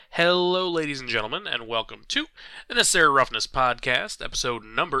Hello, ladies and gentlemen, and welcome to the Necessary Roughness Podcast, episode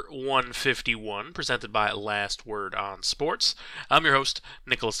number 151, presented by Last Word on Sports. I'm your host,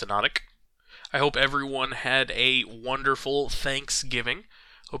 Nicholas Donatic. I hope everyone had a wonderful Thanksgiving.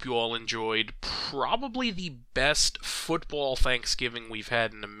 Hope you all enjoyed probably the best football Thanksgiving we've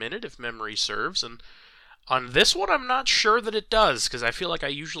had in a minute, if memory serves. And on this one, I'm not sure that it does, because I feel like I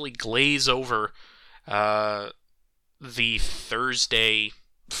usually glaze over the Thursday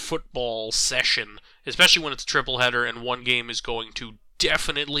football session, especially when it's a triple header and one game is going to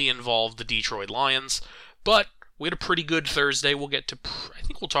definitely involve the Detroit Lions. But we had a pretty good Thursday. We'll get to, I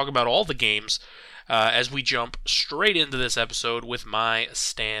think we'll talk about all the games as we jump straight into this episode with my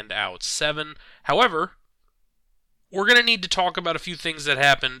standout 7. However, we're going to need to talk about a few things that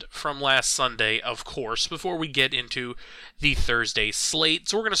happened from last Sunday, of course, before we get into the Thursday slate.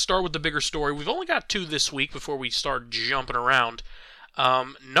 So we're going to start with the bigger story. We've only got 2 this week before we start jumping around.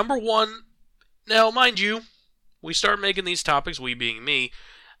 Number 1, now mind you, we start making these topics, we being me,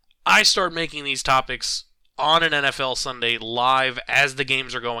 I start making these topics on an NFL Sunday live as the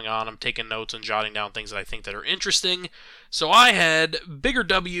games are going on. I'm taking notes and jotting down things that I think that are interesting. So I had bigger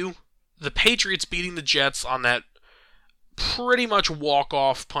W, the Patriots beating the Jets on that pretty much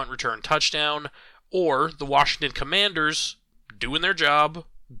walk-off punt return touchdown, or the Washington Commanders doing their job,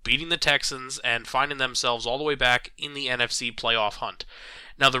 beating the Texans, and finding themselves all the way back in the NFC playoff hunt.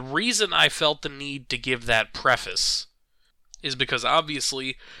 Now, the reason I felt the need to give that preface is because,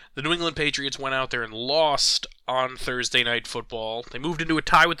 obviously, the New England Patriots went out there and lost on Thursday Night Football. They moved into a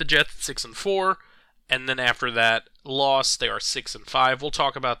tie with the Jets at 6-4, and then after that loss, they are 6-5. We'll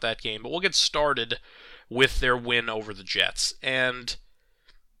talk about that game, but we'll get started with their win over the Jets. And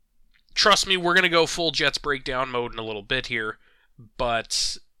trust me, we're going to go full Jets breakdown mode in a little bit here.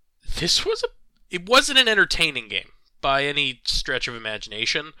 But it wasn't an entertaining game by any stretch of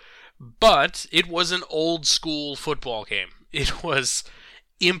imagination, but it was an old school football game. It was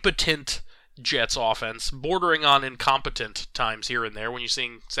impotent Jets offense, bordering on incompetent times here and there when you're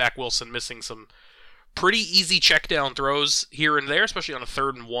seeing Zach Wilson missing some pretty easy check down throws here and there, especially on a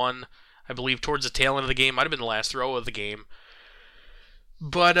 3rd and 1, I believe towards the tail end of the game. Might have been the last throw of the game.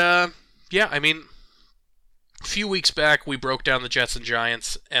 But, yeah, I mean, a few weeks back, we broke down the Jets and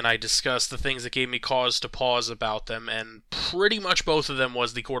Giants, and I discussed the things that gave me cause to pause about them, and pretty much both of them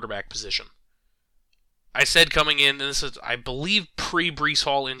was the quarterback position. I said coming in, and this is, I believe, pre-Breece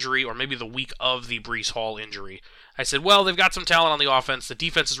Hall injury, or maybe the week of the Breece Hall injury, I said, well, they've got some talent on the offense, the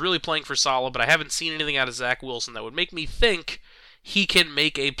defense is really playing for solid, but I haven't seen anything out of Zach Wilson that would make me think he can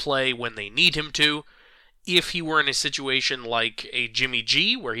make a play when they need him to. If he were in a situation like a Jimmy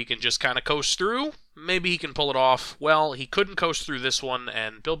G, where he can just kind of coast through, maybe he can pull it off. Well, he couldn't coast through this one,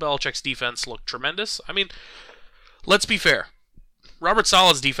 and Bill Belichick's defense looked tremendous. I mean, let's be fair. Robert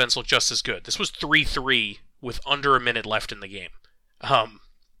Saleh's defense looked just as good. This was 3-3 with under a minute left in the game.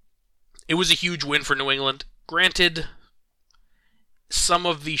 It was a huge win for New England. Granted, some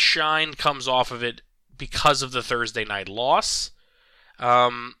of the shine comes off of it because of the Thursday night loss.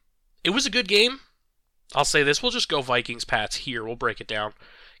 It was a good game. I'll say this, we'll just go Vikings-Pats here. We'll break it down.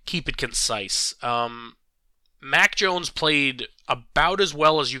 Keep it concise. Mac Jones played about as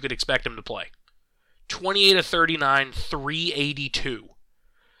well as you could expect him to play. 28 of 39, 382.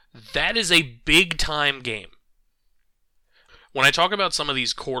 That is a big-time game. When I talk about some of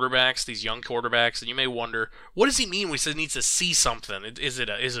these quarterbacks, these young quarterbacks, and you may wonder, what does he mean when he says he needs to see something? Is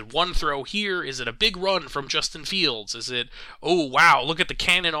it one throw here? Is it a big run from Justin Fields? Is it, oh, wow, look at the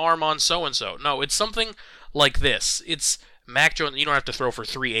cannon arm on so-and-so? No, it's something like this. It's Mac Jones. You don't have to throw for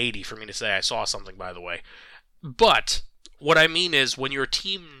 380 for me to say I saw something, by the way. But what I mean is when your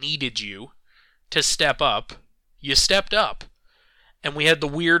team needed you to step up, you stepped up. And we had the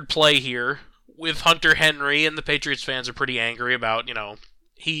weird play here with Hunter Henry, and the Patriots fans are pretty angry about,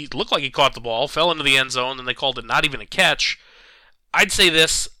 he looked like he caught the ball, fell into the end zone, and they called it not even a catch. I'd say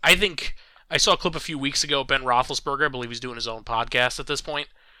this, I think, I saw a clip a few weeks ago, Ben Roethlisberger, I believe he's doing his own podcast at this point.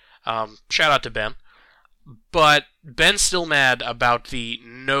 Shout out to Ben. But Ben's still mad about the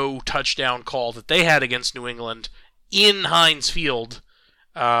no touchdown call that they had against New England in Heinz Field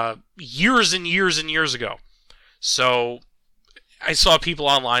years and years and years ago. So I saw people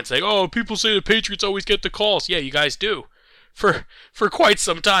online saying, oh, people say the Patriots always get the calls. Yeah, you guys do. For quite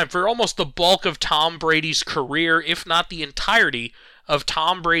some time, for almost the bulk of Tom Brady's career, if not the entirety of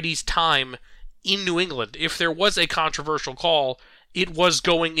Tom Brady's time in New England. If there was a controversial call, it was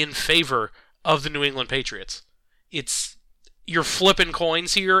going in favor of the New England Patriots. You're flipping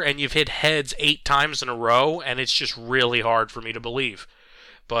coins here, and you've hit heads 8 times in a row, and it's just really hard for me to believe.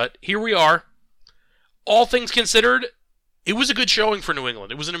 But here we are. All things considered, It was a good showing for New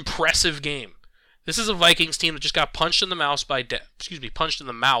England. It was an impressive game. This is a Vikings team that just got punched in the mouth by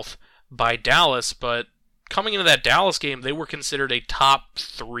Dallas, but coming into that Dallas game, they were considered a top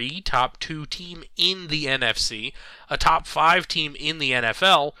 3, top 2 team in the NFC, a top 5 team in the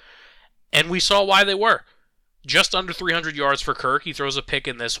NFL, and we saw why they were. Just under 300 yards for Kirk. He throws a pick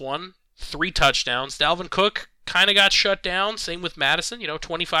in this one. 3 touchdowns. Dalvin Cook kind of got shut down. Same with Madison.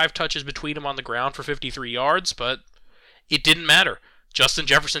 25 touches between them on the ground for 53 yards, but it didn't matter. Justin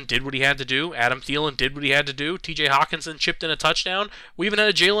Jefferson did what he had to do. Adam Thielen did what he had to do. TJ Hawkinson chipped in a touchdown. We even had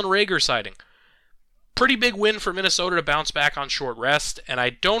a Jalen Reagor sighting. Pretty big win for Minnesota to bounce back on short rest, and I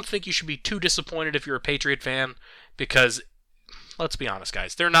don't think you should be too disappointed if you're a Patriot fan, because, let's be honest,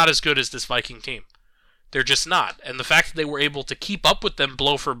 guys, they're not as good as this Viking team. They're just not, and the fact that they were able to keep up with them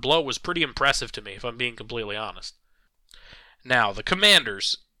blow for blow was pretty impressive to me, if I'm being completely honest. Now, the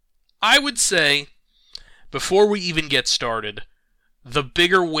Commanders. I would say, before we even get started, the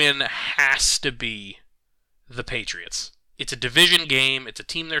bigger win has to be the Patriots. It's a division game. It's a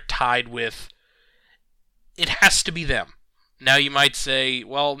team they're tied with. It has to be them. Now you might say,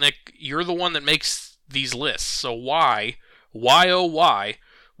 well, Nick, you're the one that makes these lists, so why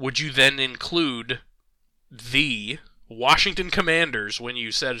would you then include the Washington Commanders when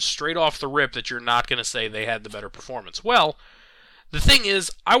you said straight off the rip that you're not going to say they had the better performance? Well, the thing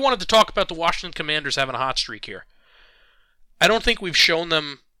is, I wanted to talk about the Washington Commanders having a hot streak here. I don't think we've shown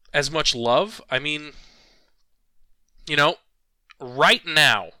them as much love. I mean, right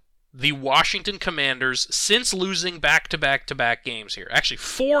now, the Washington Commanders, since losing back-to-back-to-back games here, actually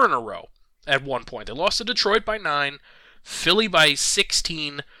 4 in a row at one point. They lost to Detroit by 9, Philly by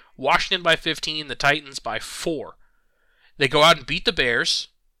 16, Washington by 15, the Titans by 4. They go out and beat the Bears.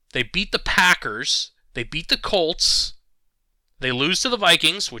 They beat the Packers. They beat the Colts. They lose to the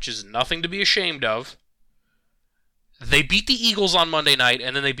Vikings, which is nothing to be ashamed of. They beat the Eagles on Monday night,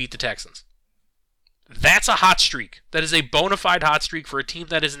 and then they beat the Texans. That's a hot streak. That is a bona fide hot streak for a team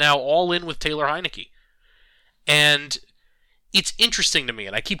that is now all in with Taylor Heinicke. And it's interesting to me,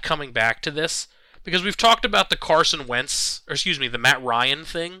 and I keep coming back to this, because we've talked about the Matt Ryan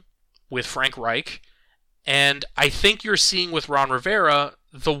thing with Frank Reich, and I think you're seeing with Ron Rivera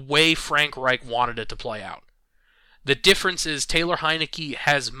the way Frank Reich wanted it to play out. The difference is Taylor Heinicke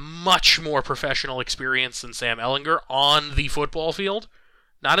has much more professional experience than Sam Ehlinger on the football field.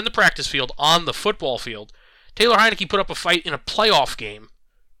 Not in the practice field, on the football field. Taylor Heinicke put up a fight in a playoff game,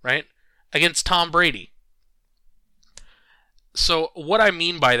 right, against Tom Brady. So what I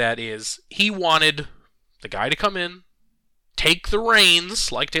mean by that is he wanted the guy to come in, take the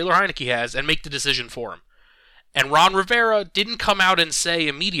reins, like Taylor Heinicke has, and make the decision for him. And Ron Rivera didn't come out and say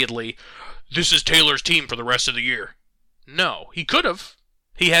immediately, this is Taylor's team for the rest of the year. No, he could have.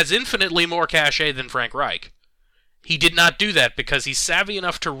 He has infinitely more cachet than Frank Reich. He did not do that because he's savvy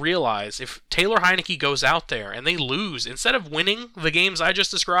enough to realize if Taylor Heinicke goes out there and they lose, instead of winning the games I just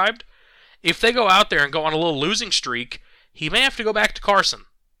described, if they go out there and go on a little losing streak, he may have to go back to Carson.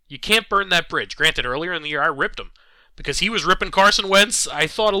 You can't burn that bridge. Granted, earlier in the year I ripped him because he was ripping Carson Wentz, I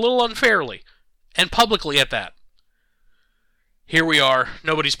thought, a little unfairly, and publicly at that. Here we are.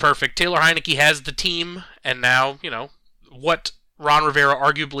 Nobody's perfect. Taylor Heinicke has the team, and now, what Ron Rivera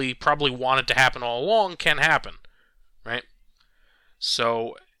arguably probably wanted to happen all along can happen, right?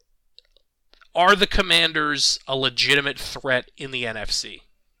 So, are the Commanders a legitimate threat in the NFC?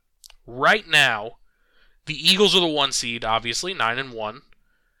 Right now, the Eagles are the 1 seed, obviously, 9-1.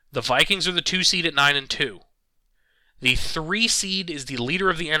 The Vikings are the 2 seed at 9-2. The 3 seed is the leader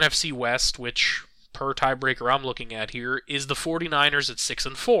of the NFC West, which, per tiebreaker I'm looking at here, is the 49ers at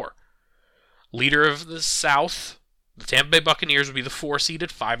 6-4. Leader of the South, the Tampa Bay Buccaneers, would be the 4 seed at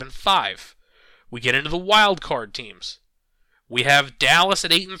 5-5. We get into the wild card teams. We have Dallas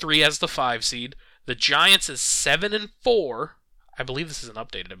at 8-3 as the 5 seed. The Giants is 7-4. I believe this isn't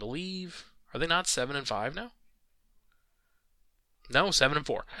updated. Are they not 7-5 now? No,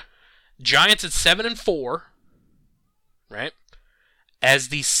 7-4. Giants at 7-4, right? As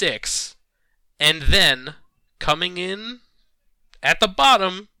the 6. And then, coming in at the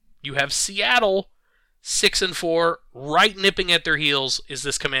bottom, you have Seattle, 6-4, right nipping at their heels is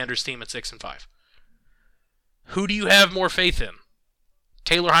this Commanders team at 6-5. Who do you have more faith in?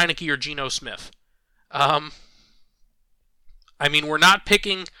 Taylor Heinicke or Geno Smith? We're not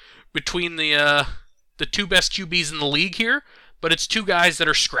picking between the 2 best QBs in the league here, but it's 2 guys that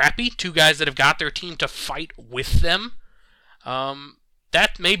are scrappy, 2 guys that have got their team to fight with them.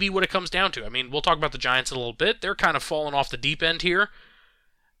 That may be what it comes down to. We'll talk about the Giants in a little bit. They're kind of falling off the deep end here.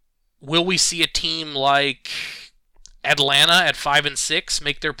 Will we see a team like Atlanta at 5-6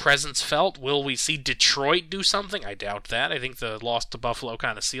 make their presence felt. Will we see Detroit do something? I doubt that. I think the loss to Buffalo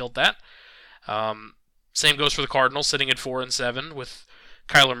kind of sealed that. Same goes for the Cardinals, sitting at 4-7 with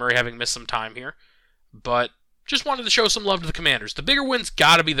Kyler Murray having missed some time here. But just wanted to show some love to the Commanders. The bigger win's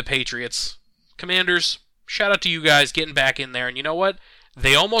got to be the Patriots. Commanders, shout out to you guys getting back in there. And you know what?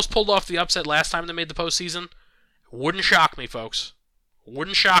 They almost pulled off the upset last time they made the postseason. Wouldn't shock me, folks.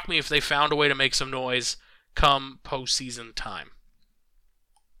 Wouldn't shock me if they found a way to make some noise come postseason time.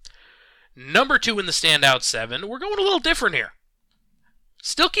 Number 2 in the standout 7, we're going a little different here.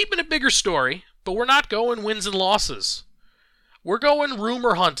 Still keeping a bigger story, but we're not going wins and losses. We're going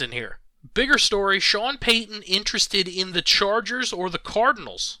rumor hunting here. Bigger story, Sean Payton interested in the Chargers or the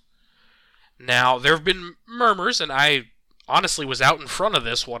Cardinals. Now, there have been murmurs, and I honestly was out in front of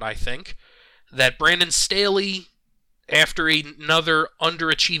this one, I think, that Brandon Staley, after another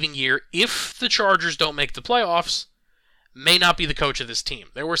underachieving year, if the Chargers don't make the playoffs, may not be the coach of this team.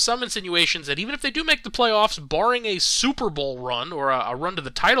 There were some insinuations that even if they do make the playoffs, barring a Super Bowl run, or a run to the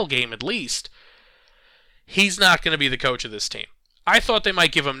title game at least, he's not going to be the coach of this team. I thought they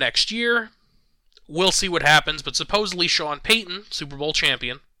might give him next year. We'll see what happens, but supposedly Sean Payton, Super Bowl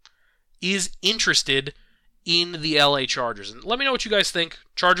champion, is interested in the LA Chargers. And let me know what you guys think.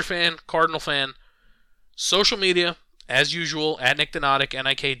 Charger fan, Cardinal fan, social media, as usual, at Nick Donatic,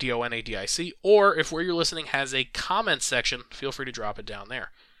 Nikdonadic, or if where you're listening has a comment section, feel free to drop it down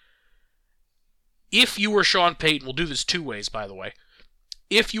there. If you were Sean Payton, we'll do this 2 ways, by the way.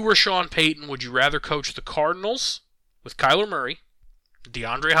 If you were Sean Payton, would you rather coach the Cardinals with Kyler Murray,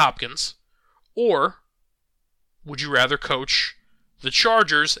 DeAndre Hopkins, or would you rather coach the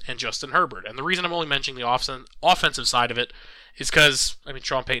Chargers and Justin Herbert? And the reason I'm only mentioning the offensive side of it is because,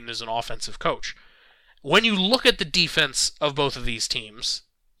 Sean Payton is an offensive coach. When you look at the defense of both of these teams,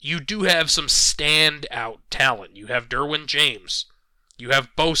 you do have some standout talent. You have Derwin James. You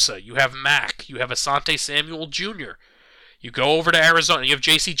have Bosa. You have Mack. You have Asante Samuel Jr. You go over to Arizona. You have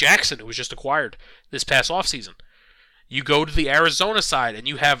J.C. Jackson, who was just acquired this past offseason. You go to the Arizona side, and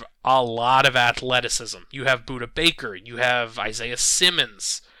you have a lot of athleticism. You have Budda Baker. You have Isaiah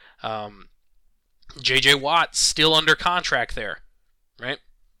Simmons. J.J. Watt still under contract there, right?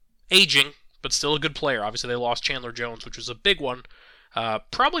 Aging, but still a good player. Obviously, they lost Chandler Jones, which was a big one.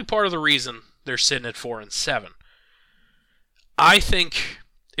 Probably part of the reason they're sitting at 4-7. I think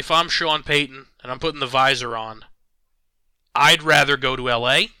if I'm Sean Payton and I'm putting the visor on, I'd rather go to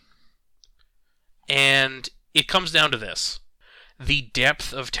LA. And it comes down to this. The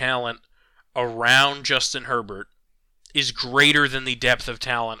depth of talent around Justin Herbert is greater than the depth of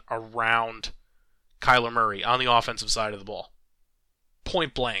talent around Kyler Murray on the offensive side of the ball.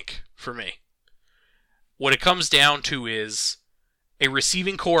 Point blank for me. What it comes down to is a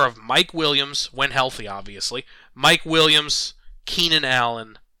receiving core of Mike Williams, when healthy, obviously. Mike Williams, Keenan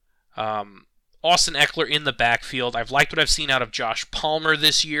Allen, Austin Eckler in the backfield. I've liked what I've seen out of Josh Palmer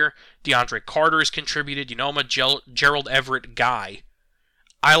this year. DeAndre Carter has contributed. You know, I'm a Gerald Everett guy.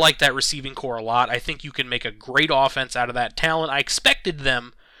 I like that receiving core a lot. I think you can make a great offense out of that talent. I expected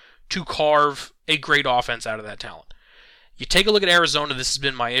them to carve a great offense out of that talent. You take a look at Arizona. This has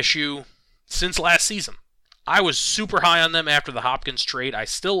been my issue since last season. I was super high on them after the Hopkins trade. I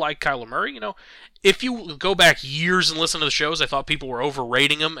still like Kyler Murray. If you go back years and listen to the shows, I thought people were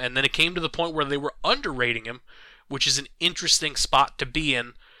overrating him, and then it came to the point where they were underrating him, which is an interesting spot to be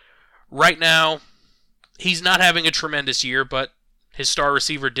in. Right now, he's not having a tremendous year, but his star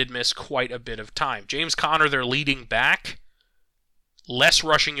receiver did miss quite a bit of time. James Conner, their leading back, less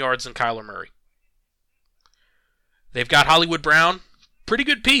rushing yards than Kyler Murray. They've got Hollywood Brown, pretty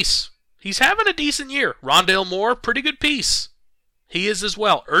good piece. He's having a decent year. Rondale Moore, pretty good piece. He is as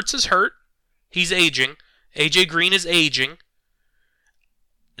well. Ertz is hurt. He's aging. A.J. Green is aging.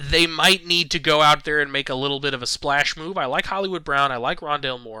 They might need to go out there and make a little bit of a splash move. I like Hollywood Brown. I like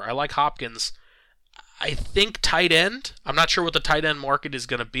Rondale Moore. I like Hopkins. I think tight end. I'm not sure what the tight end market is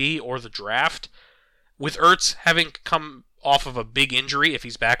going to be or the draft. With Ertz having come off of a big injury, if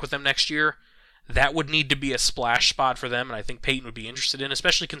he's back with them next year, that would need to be a splash spot for them, and I think Payton would be interested in,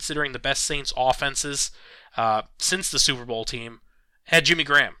 especially considering the best Saints offenses since the Super Bowl team had Jimmy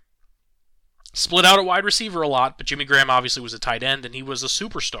Graham. Split out at wide receiver a lot, but Jimmy Graham obviously was a tight end, and he was a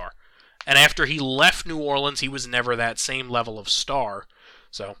superstar. And after he left New Orleans, he was never that same level of star.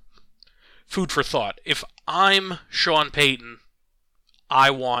 So, food for thought. If I'm Sean Payton,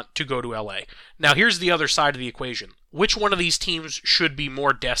 I want to go to LA. Now, here's the other side of the equation. Which one of these teams should be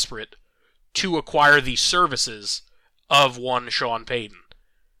more desperate to acquire the services of one Sean Payton?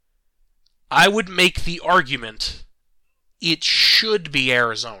 I would make the argument it should be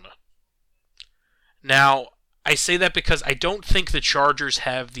Arizona. Now, I say that because I don't think the Chargers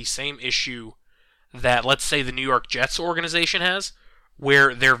have the same issue that, let's say, the New York Jets organization has,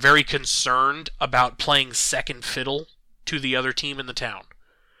 where they're very concerned about playing second fiddle to the other team in the town.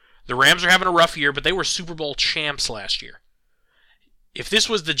 The Rams are having a rough year, but they were Super Bowl champs last year. If this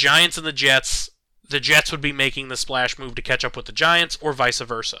was the Giants and the Jets would be making the splash move to catch up with the Giants, or vice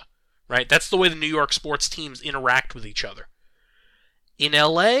versa. Right? That's the way the New York sports teams interact with each other. In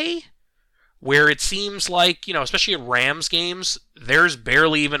LA, where it seems like, especially at Rams games, there's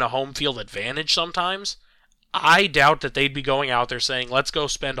barely even a home field advantage sometimes, I doubt that they'd be going out there saying, let's go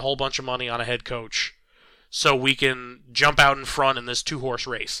spend a whole bunch of money on a head coach so we can jump out in front in this two-horse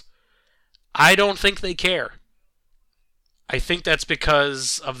race. I don't think they care. I think that's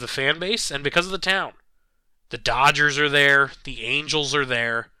because of the fan base and because of the town. The Dodgers are there. The Angels are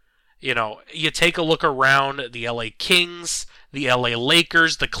there. You take a look around the LA Kings, the LA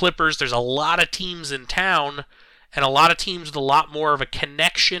Lakers, the Clippers. There's a lot of teams in town and a lot of teams with a lot more of a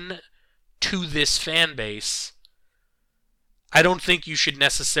connection to this fan base. I don't think you should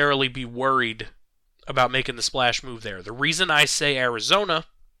necessarily be worried about making the splash move there. The reason I say Arizona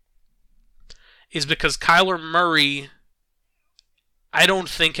is because Kyler Murray, I don't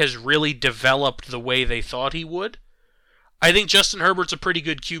think, has really developed the way they thought he would. I think Justin Herbert's a pretty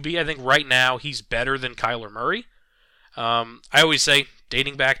good QB. I think right now he's better than Kyler Murray. I always say,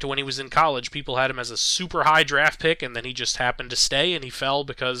 dating back to when he was in college, people had him as a super high draft pick, and then he just happened to stay, and he fell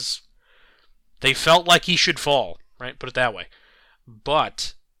because they felt like he should fall, right? Put it that way.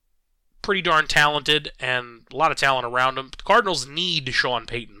 But pretty darn talented, and a lot of talent around him. The Cardinals need Sean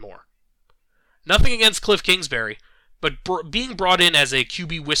Payton more. Nothing against Cliff Kingsbury, but being brought in as a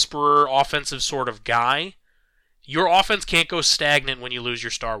QB whisperer, offensive sort of guy, your offense can't go stagnant when you lose your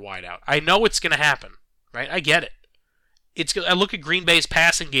star wideout. I know it's going to happen, right? I get it. I look at Green Bay's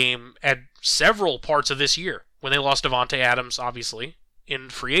passing game at several parts of this year when they lost Davante Adams, obviously, in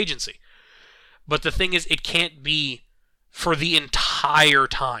free agency. But the thing is, it can't be for the entire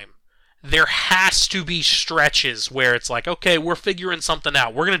time. There has to be stretches where it's like, okay, we're figuring something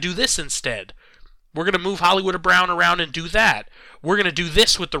out. We're going to do this instead. We're going to move Hollywood Brown around and do that. We're going to do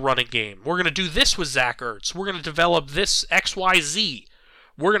this with the running game. We're going to do this with Zach Ertz. We're going to develop this XYZ.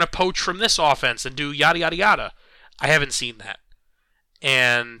 We're going to poach from this offense and do yada, yada, yada. I haven't seen that.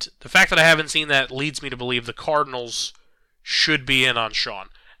 And the fact that I haven't seen that leads me to believe the Cardinals should be in on Sean.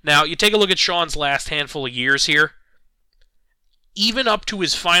 Now, you take a look at Sean's last handful of years here. Even up to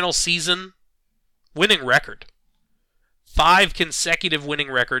his final season, winning record. 5 consecutive winning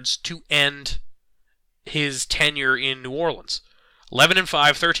records to end his tenure in New Orleans. 11-5,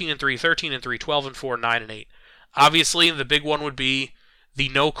 13-3, 13-3, 12-4, 9-8. Obviously, the big one would be the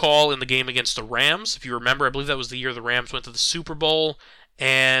no call in the game against the Rams. If you remember, I believe that was the year the Rams went to the Super Bowl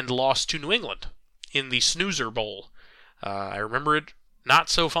and lost to New England in the Snoozer Bowl. I remember it not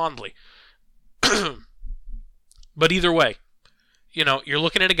so fondly. But either way, you're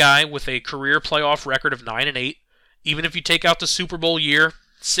looking at a guy with a career playoff record of 9-8. Even if you take out the Super Bowl year,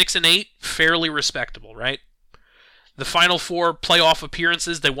 6-8, fairly respectable, right? The final 4 playoff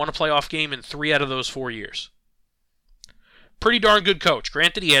appearances, they won a playoff game in 3 out of those 4 years. Pretty darn good coach.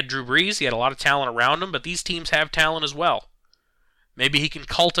 Granted, he had Drew Brees, he had a lot of talent around him, but these teams have talent as well. Maybe he can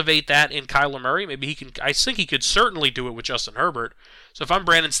cultivate that in Kyler Murray. I think he could certainly do it with Justin Herbert. So if I'm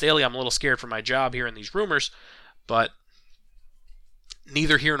Brandon Staley, I'm a little scared for my job here in these rumors, but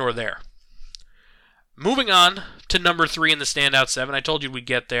neither here nor there. Moving on to number 3 in the Standout 7. I told you we'd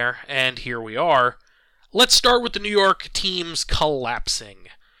get there, and here we are. Let's start with the New York teams collapsing.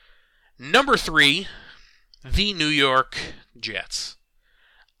 Number 3, the New York Jets.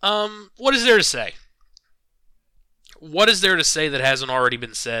 What is there to say? What is there to say that hasn't already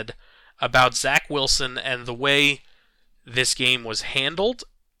been said about Zach Wilson and the way this game was handled?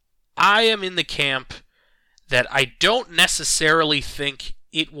 I am in the camp that I don't necessarily think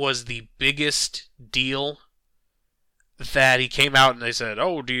it was the biggest deal that he came out and they said,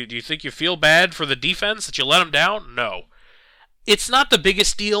 oh, do you think you feel bad for the defense that you let him down? No. It's not the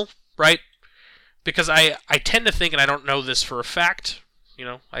biggest deal, right? Because I tend to think, and I don't know this for a fact,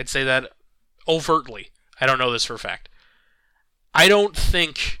 I'd say that overtly. I don't know this for a fact. I don't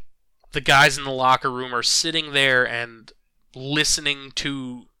think the guys in the locker room are sitting there and listening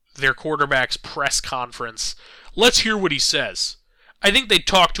to their quarterback's press conference. Let's hear what he says. I think they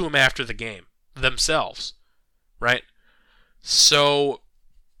talk to him after the game themselves, right? So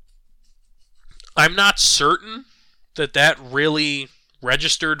I'm not certain that really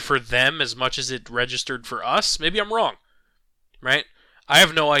registered for them as much as it registered for us. Maybe I'm wrong, right? I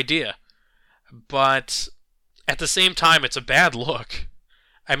have no idea. But at the same time, it's a bad look.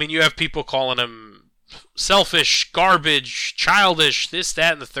 I mean, you have people calling him selfish, garbage, childish, this,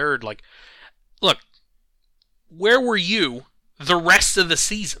 that, and the third. Like, look, where were you the rest of the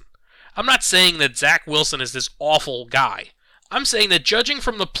season? I'm not saying that Zach Wilson is this awful guy. I'm saying that judging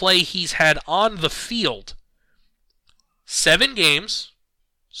from the play he's had on the field, 7 games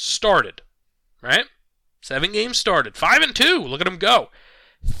started, right? 7 games started. 5-2. Look at him go.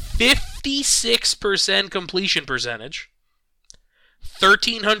 56% completion percentage.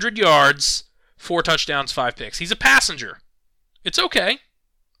 1,300 yards. 4 touchdowns, 5 picks. He's a passenger. It's okay.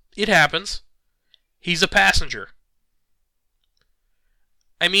 It happens. He's a passenger.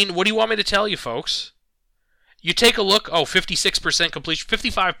 I mean, what do you want me to tell you, folks? You take a look. 56% completion.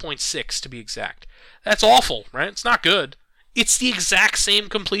 55.6 to be exact. That's awful, right? It's not good. It's the exact same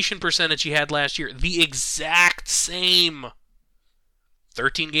completion percentage he had last year. The exact same.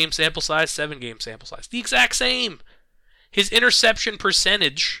 13-game sample size, 7-game sample size. The exact same. His interception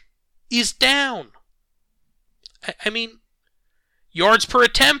percentage is down. I mean, yards per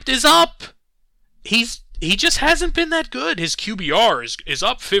attempt is up. He just hasn't been that good. His QBR is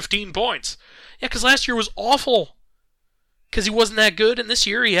up 15 points. Yeah, because last year was awful. Because he wasn't that good, and this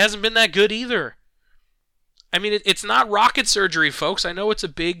year he hasn't been that good either. I mean, it's not rocket surgery, folks. I know it's a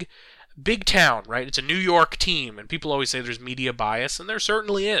big town, right? It's a New York team, and people always say there's media bias, and there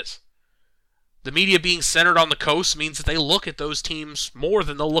certainly is. The media being centered on the coast means that they look at those teams more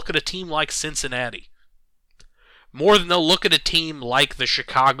than they'll look at a team like Cincinnati. More than they'll look at a team like the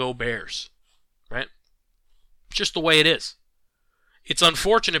Chicago Bears, right? It's just the way it is. It's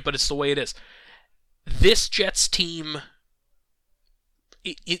unfortunate, but it's the way it is. This Jets team,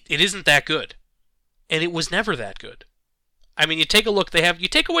 it isn't that good. And it was never that good. I mean, you take a look, you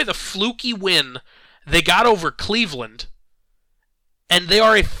take away the fluky win they got over Cleveland, and they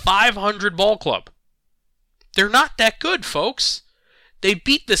are a 500 ball club. They're not that good, folks. They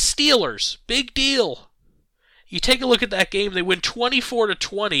beat the Steelers. Big deal. You take a look at that game, they win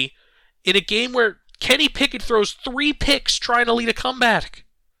 24-20 in a game where Kenny Pickett throws 3 picks trying to lead a comeback.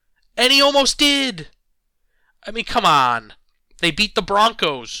 And he almost did. I mean, come on. They beat the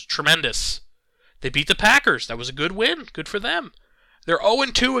Broncos. Tremendous. They beat the Packers. That was a good win. Good for them. They're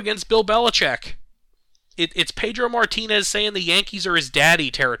 0-2 against Bill Belichick. It's Pedro Martinez saying the Yankees are his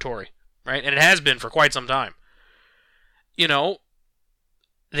daddy territory, right? And it has been for quite some time. You know,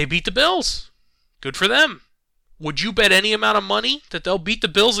 they beat the Bills. Good for them. Would you bet any amount of money that they'll beat the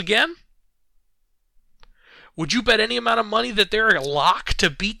Bills again? Would you bet any amount of money that they're a lock to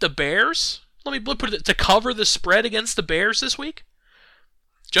beat the Bears? Let me put it to cover the spread against the Bears this week.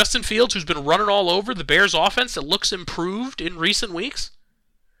 Justin Fields, who's been running all over the Bears offense that looks improved in recent weeks.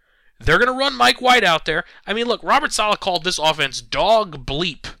 They're going to run Mike White out there. I mean, look, Robert Saleh called this offense dog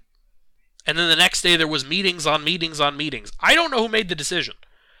bleep. And then the next day there was meetings on meetings on meetings. I don't know who made the decision.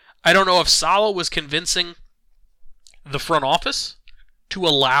 I don't know if Saleh was convincing the front office to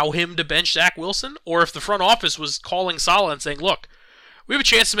allow him to bench Zach Wilson, or if the front office was calling Saleh and saying, look, we have a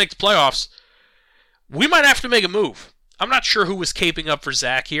chance to make the playoffs. We might have to make a move. I'm not sure who was caping up for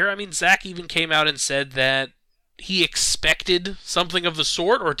Zach here. I mean, Zach even came out and said that he expected something of the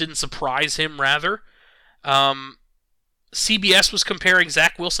sort, or it didn't surprise him, rather. CBS was comparing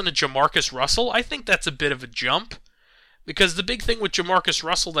Zach Wilson to Jamarcus Russell. I think that's a bit of a jump, because the big thing with Jamarcus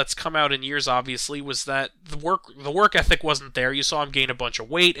Russell that's come out in years, obviously, was that the work ethic wasn't there. You saw him gain a bunch of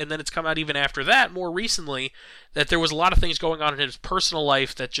weight, and then it's come out even after that, more recently, that there was a lot of things going on in his personal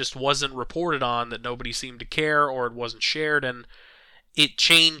life that just wasn't reported on, that nobody seemed to care, or it wasn't shared, and it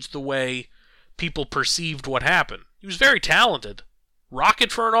changed the way people perceived what happened. He was very talented.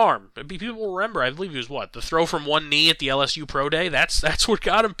 Rocket for an arm. People remember, I believe he was the throw from one knee at the LSU Pro Day? That's what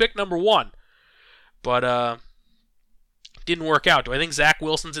got him pick number 1. But, didn't work out. Do I think Zach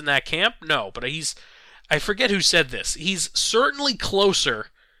Wilson's in that camp? No, but I forget who said this. He's certainly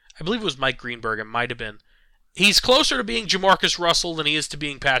closer. I believe it was Mike Greenberg. It might have been. He's closer to being Jamarcus Russell than he is to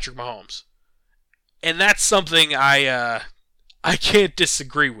being Patrick Mahomes. And that's something I can't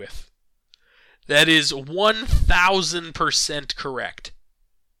disagree with. That is 1,000% correct.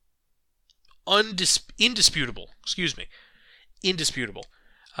 Indisputable. Excuse me. Indisputable.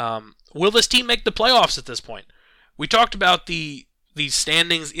 Will this team make the playoffs at this point? We talked about the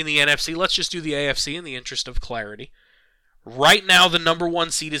standings in the NFC. Let's just do the AFC in the interest of clarity. Right now, the number 1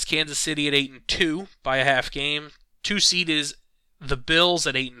 seed is Kansas City at 8-2 by a half game. 2 seed is the Bills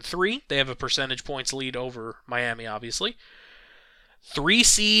at 8-3. They have a percentage points lead over Miami, obviously. 3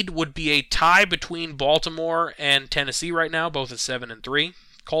 seed would be a tie between Baltimore and Tennessee right now, both at 7-3.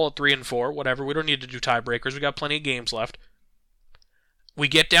 Call it 3-4, whatever. We don't need to do tiebreakers. We got plenty of games left. We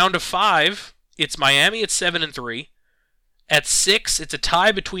get down to 5. It's Miami at 7-3, At 6, it's a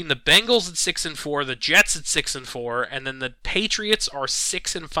tie between the Bengals at 6-4, the Jets at 6-4, and then the Patriots are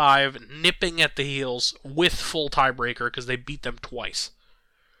 6-5, nipping at the heels with full tiebreaker because they beat them twice.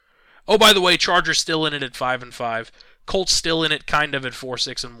 Oh, by the way, Chargers still in it at 5-5. Colts still in it kind of at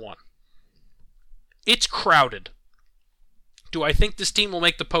 4-6-1. It's crowded. Do I think this team will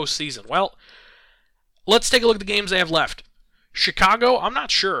make the postseason? Well, let's take a look at the games they have left. Chicago, I'm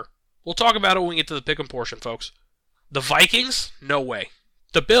not sure. We'll talk about it when we get to the pick'em portion, folks. The Vikings? No way.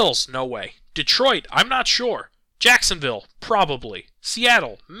 The Bills? No way. Detroit? I'm not sure. Jacksonville? Probably.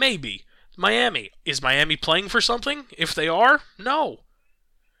 Seattle? Maybe. Miami? Is Miami playing for something? If they are, no.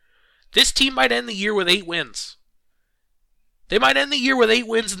 This team might end the year with 8 wins. They might end the year with 8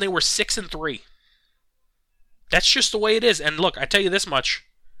 wins and they were 6-3. That's just the way it is. And look, I tell you this much.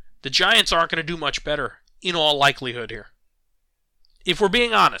 The Giants aren't going to do much better in all likelihood here. If we're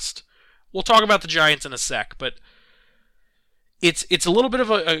being honest. We'll talk about the Giants in a sec, but it's a little bit of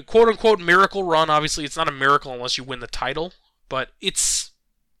a quote-unquote miracle run. Obviously, it's not a miracle unless you win the title, but it's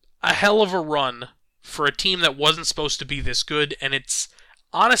a hell of a run for a team that wasn't supposed to be this good, and it's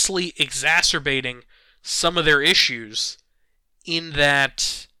honestly exacerbating some of their issues in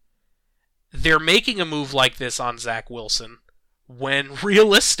that they're making a move like this on Zach Wilson when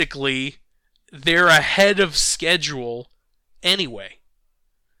realistically they're ahead of schedule anyway.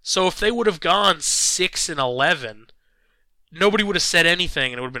 So if they would have gone 6-11, nobody would have said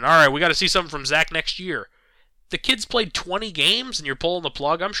anything, and it would have been, all right, we got to see something from Zach next year. The kid's played 20 games, and you're pulling the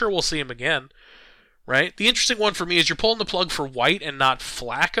plug. I'm sure we'll see him again, right? The interesting one for me is you're pulling the plug for White and not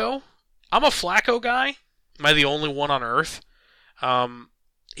Flacco. I'm a Flacco guy. Am I the only one on earth?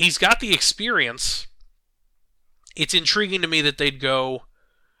 He's got the experience. It's intriguing to me that they'd go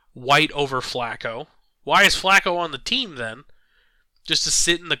White over Flacco. Why is Flacco on the team then? Just to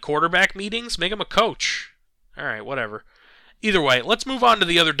sit in the quarterback meetings? Make him a coach. All right, whatever. Either way, let's move on to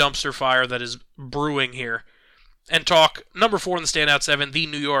the other dumpster fire that is brewing here and talk number 4 in the standout 7, the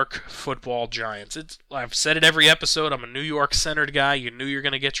New York Football Giants. I've said it every episode. I'm a New York-centered guy. You knew you're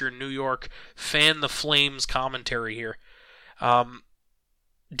going to get your New York fan the Flames commentary here.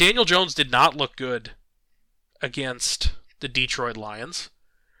 Daniel Jones did not look good against the Detroit Lions.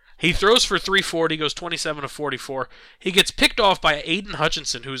 He throws for 340, goes 27-44. He gets picked off by Aiden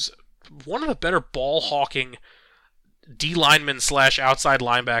Hutchinson, who's one of the better ball-hawking D-linemen / outside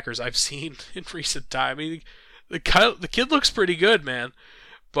linebackers I've seen in recent time. I mean, the kid looks pretty good, man.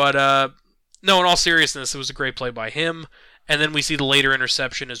 But, no, in all seriousness, it was a great play by him. And then we see the later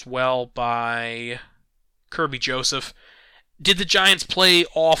interception as well by Kirby Joseph. Did the Giants play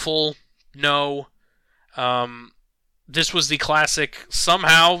awful? No. This was the classic,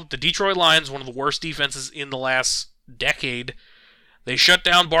 somehow, the Detroit Lions, one of the worst defenses in the last decade. They shut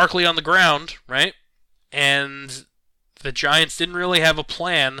down Barkley on the ground, right? And the Giants didn't really have a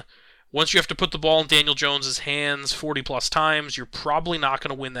plan. Once you have to put the ball in Daniel Jones' hands 40-plus times, you're probably not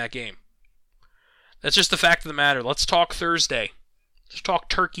going to win that game. That's just the fact of the matter. Let's talk Thursday. Let's talk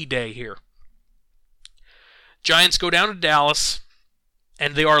Turkey Day here. Giants go down to Dallas,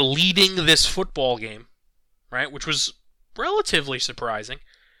 and they are leading this football game, right? Which was relatively surprising.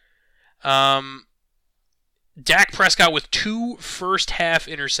 Dak Prescott with 2 first-half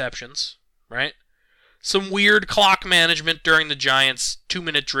interceptions, right? Some weird clock management during the Giants'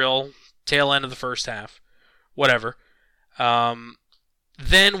 2-minute drill, tail end of the first half. Whatever.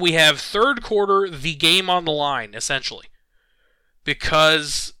 Then we have third quarter, the game on the line, essentially.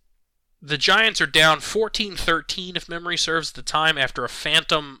 Because the Giants are down 14-13, if memory serves, at the time, after a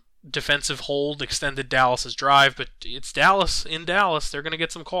phantom defensive hold extended Dallas's drive, but it's Dallas in Dallas. They're going to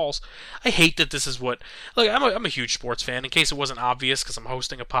get some calls. I hate that this is what... Look, I'm a huge sports fan, in case it wasn't obvious, because I'm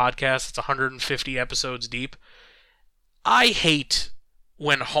hosting a podcast that's 150 episodes deep. I hate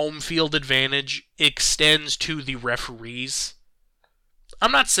when home field advantage extends to the referees.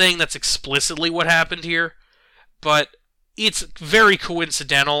 I'm not saying that's explicitly what happened here, but it's very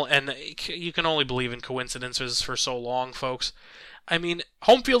coincidental, and you can only believe in coincidences for so long, folks. I mean,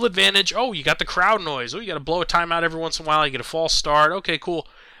 home field advantage, oh, you got the crowd noise. Oh, you got to blow a timeout every once in a while. You get a false start. Okay, cool.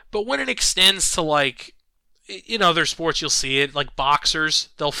 But when it extends to, like, in other sports, you'll see it. Like boxers,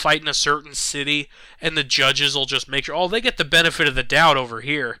 they'll fight in a certain city, and the judges will just make sure, oh, they get the benefit of the doubt over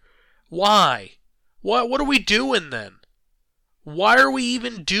here. Why? What are we doing then? Why are we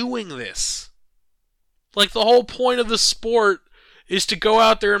even doing this? Like, the whole point of the sport is to go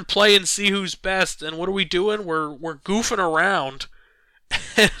out there and play and see who's best. And what are we doing? We're goofing around.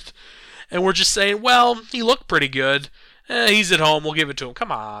 and we're just saying, well, he looked pretty good. He's at home. We'll give it to him.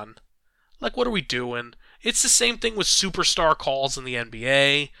 Come on. Like, what are we doing? It's the same thing with superstar calls in the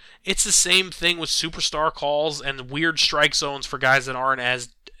NBA. It's the same thing with superstar calls and weird strike zones for guys that aren't as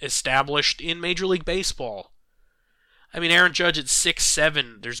established in Major League Baseball. I mean, Aaron Judge at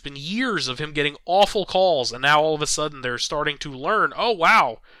 6'7", there's been years of him getting awful calls, and now all of a sudden they're starting to learn, oh,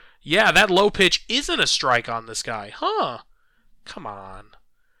 wow, yeah, that low pitch isn't a strike on this guy. Huh. Come on.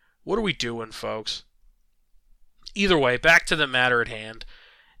 What are we doing, folks? Either way, back to the matter at hand.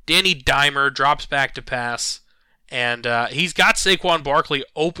 Danny Dimer drops back to pass, and he's got Saquon Barkley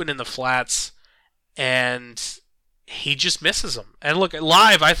open in the flats, and he just misses him. And look,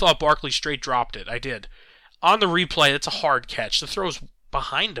 live, I thought Barkley straight dropped it. I did. On the replay, it's a hard catch. The throw's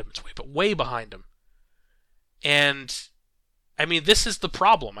behind him. It's way behind him. And, I mean, this is the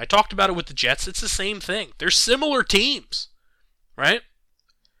problem. I talked about it with the Jets. It's the same thing. They're similar teams, right?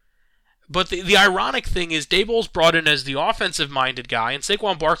 But the ironic thing is Daboll's brought in as the offensive-minded guy, and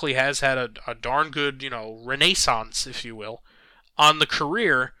Saquon Barkley has had a darn good, renaissance, if you will, on the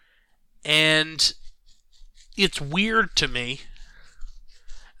career. And it's weird to me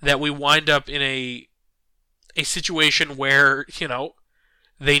that we wind up in a situation where,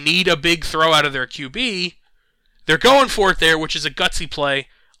 they need a big throw out of their QB. They're going for it there, which is a gutsy play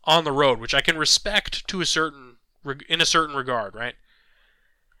on the road, which I can respect in a certain regard, right?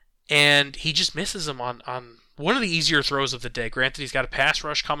 And he just misses him on one of the easier throws of the day. Granted, he's got a pass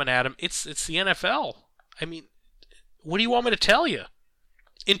rush coming at him. It's the NFL. I mean, what do you want me to tell you?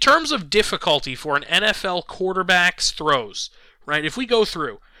 In terms of difficulty for an NFL quarterback's throws, right? If we go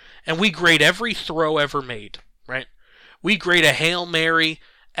through and we grade every throw ever made, right? We grade a Hail Mary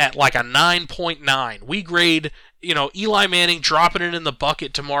at like a 9.9. We grade, Eli Manning dropping it in the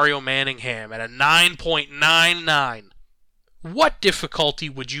bucket to Mario Manningham at a 9.99. What difficulty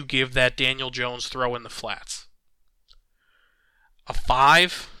would you give that Daniel Jones throw in the flats? A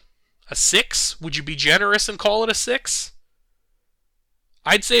 5? A 6? Would you be generous and call it a 6?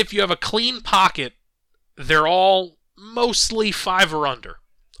 I'd say if you have a clean pocket, they're all mostly 5 or under.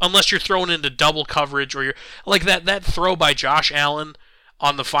 Unless you're throwing into double coverage or you're like that throw by Josh Allen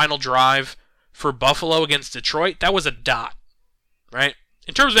on the final drive for Buffalo against Detroit, that was a dot, right?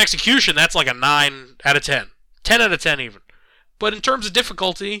 In terms of execution, that's like a 9 out of 10. 10 out of 10 even. But in terms of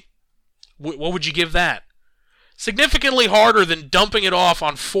difficulty, what would you give that? Significantly harder than dumping it off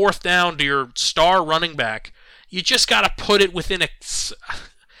on 4th down to your star running back. You just got to put it within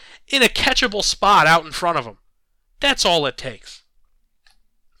in a catchable spot out in front of him. That's all it takes.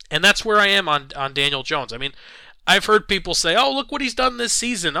 And that's where I am on Daniel Jones. I mean, I've heard people say, oh, look what he's done this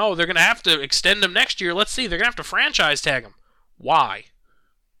season. Oh, they're going to have to extend him next year. Let's see. They're going to have to franchise tag him. Why?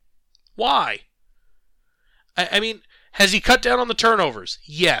 I mean, has he cut down on the turnovers?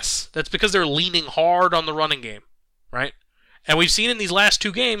 Yes. That's because they're leaning hard on the running game, right? And we've seen in these last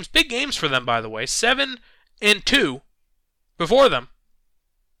 2 games, big games for them, by the way, 7-2 before them,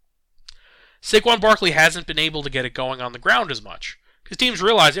 Saquon Barkley hasn't been able to get it going on the ground as much. Because teams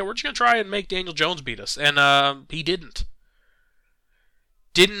realize, we're just going to try and make Daniel Jones beat us. And he didn't.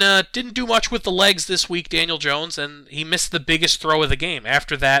 Didn't do much with the legs this week, Daniel Jones, and he missed the biggest throw of the game.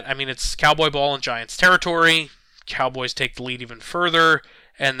 After that, I mean, it's Cowboy ball in Giants territory. Cowboys take the lead even further,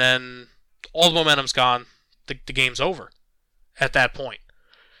 and then all the momentum's gone. The game's over at that point.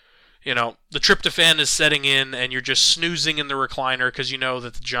 The tryptophan is setting in, and you're just snoozing in the recliner because you know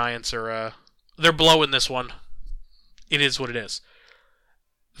that the Giants are they're blowing this one. It is what it is.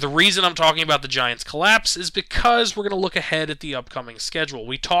 The reason I'm talking about the Giants' collapse is because we're going to look ahead at the upcoming schedule.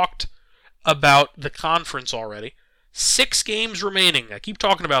 We talked about the conference already. 6 games remaining. I keep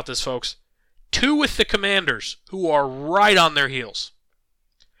talking about this, folks. 2 with the Commanders, who are right on their heels.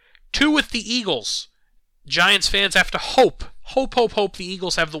 2 with the Eagles. Giants fans have to hope the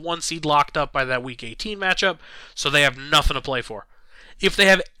Eagles have the 1 seed locked up by that Week 18 matchup, so they have nothing to play for. If they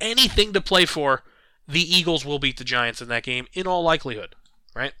have anything to play for, the Eagles will beat the Giants in that game, in all likelihood,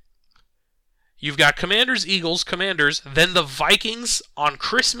 right? You've got Commanders, Eagles, Commanders, then the Vikings on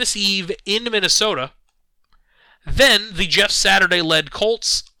Christmas Eve in Minnesota, then the Jeff Saturday-led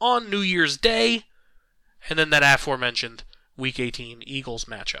Colts on New Year's Day, and then that aforementioned Week 18 Eagles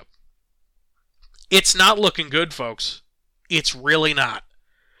matchup. It's not looking good, folks. It's really not.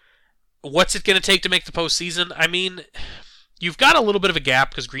 What's it going to take to make the postseason? I mean, you've got a little bit of a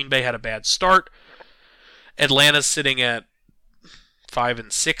gap because Green Bay had a bad start. Atlanta's sitting at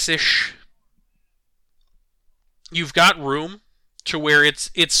 5-6-ish. You've got room to where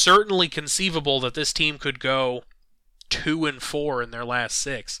it's certainly conceivable that this team could go 2-4 in their last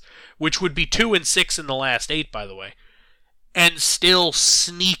 6, which would be 2-6 in the last 8, by the way, and still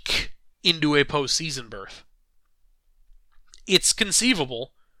sneak into a postseason berth. It's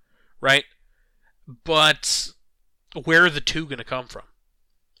conceivable, right? But where are the two going to come from?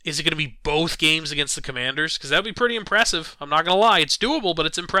 Is it going to be both games against the Commanders? Because that would be pretty impressive. I'm not going to lie. It's doable, but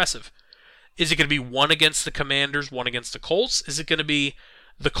it's impressive. Is it going to be one against the Commanders, one against the Colts? Is it going to be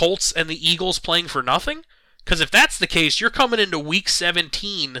the Colts and the Eagles playing for nothing? Because if that's the case, you're coming into Week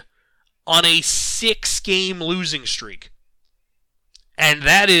 17 on a 6-game losing streak. And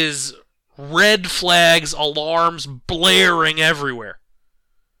that is red flags, alarms blaring everywhere.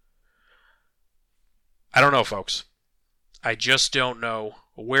 I don't know, folks. I just don't know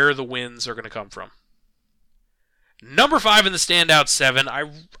where the wins are going to come from. Number 5 in the standout 7. I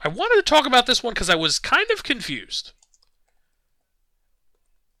wanted to talk about this one because I was kind of confused.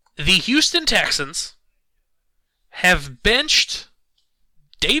 The Houston Texans have benched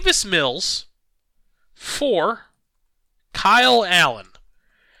Davis Mills for Kyle Allen.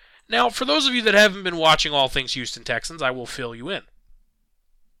 Now, for those of you that haven't been watching all things Houston Texans, I will fill you in.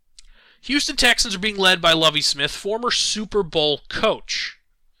 Houston Texans are being led by Lovie Smith, former Super Bowl coach.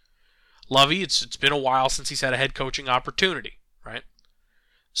 Lovie, it's been a while since he's had a head coaching opportunity, right?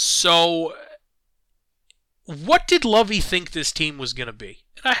 So, what did Lovie think this team was going to be?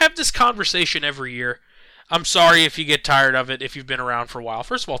 And I have this conversation every year. I'm sorry if you get tired of it, if you've been around for a while.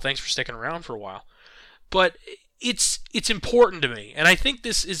 First of all, thanks for sticking around for a while. But it's important to me, and I think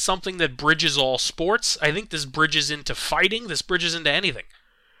this is something that bridges all sports. I think this bridges into fighting. This bridges into anything.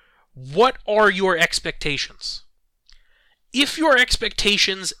 What are your expectations? If your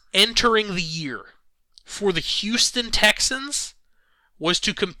expectations entering the year for the Houston Texans was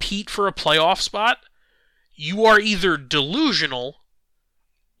to compete for a playoff spot, you are either delusional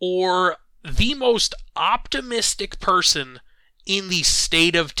or the most optimistic person in the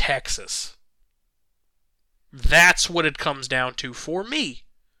state of Texas. That's what it comes down to for me,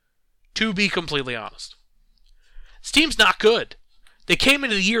 to be completely honest. This team's not good. They came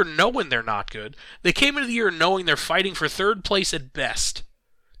into the year knowing they're not good. They came into the year knowing they're fighting for third place at best.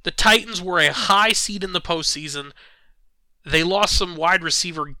 The Titans were a high seed in the postseason. They lost some wide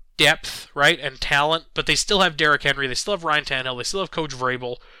receiver depth, right, and talent, but they still have Derrick Henry. They still have Ryan Tannehill. They still have Coach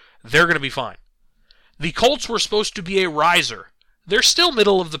Vrabel. They're going to be fine. The Colts were supposed to be a riser. They're still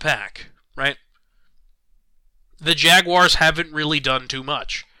middle of the pack, right? The Jaguars haven't really done too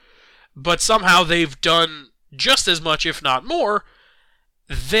much, but somehow they've done just as much, if not more,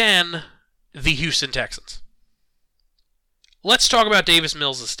 than the Houston Texans. Let's talk about Davis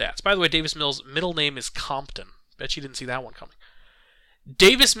Mills' stats. By the way, Davis Mills' middle name is Compton. Bet you didn't see that one coming.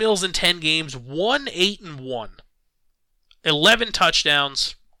 Davis Mills in 10 games, 1-8-1. 11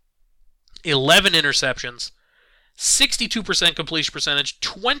 touchdowns, 11 interceptions, 62% completion percentage,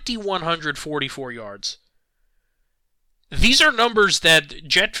 2,144 yards. These are numbers that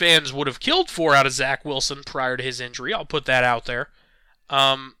Jet fans would have killed for out of Zach Wilson prior to his injury. I'll put that out there.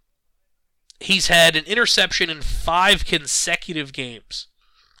 He's had an interception in 5 consecutive games.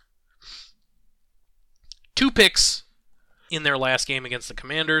 2 picks in their last game against the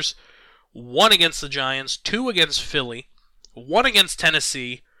Commanders, 1 against the Giants, 2 against Philly, 1 against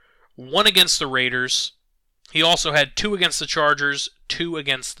Tennessee, 1 against the Raiders. He also had 2 against the Chargers, 2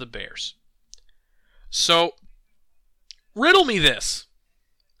 against the Bears. So, riddle me this.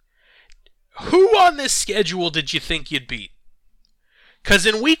 Who on this schedule did you think you'd beat? Because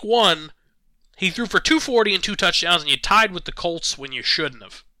in week 1, he threw for 240 and 2 touchdowns, and you tied with the Colts when you shouldn't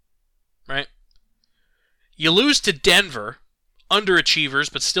have. Right? You lose to Denver,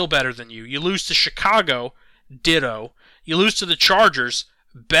 underachievers, but still better than you. You lose to Chicago, ditto. You lose to the Chargers,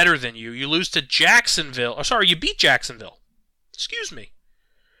 better than you. You lose to Jacksonville. Oh, sorry, you beat Jacksonville. Excuse me.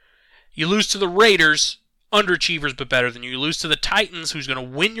 You lose to the Raiders, underachievers, but better than you. You lose to the Titans, who's going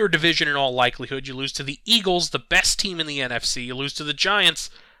to win your division in all likelihood. You lose to the Eagles, the best team in the NFC. You lose to the Giants,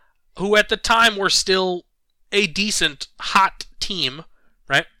 who at the time were still a decent, hot team,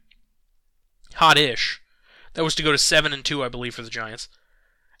 right? Hot-ish. That was to go to 7-2, I believe, for the Giants.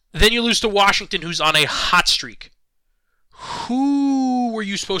 Then you lose to Washington, who's on a hot streak. Who were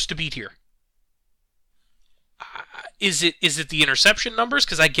you supposed to beat here? Is it the interception numbers?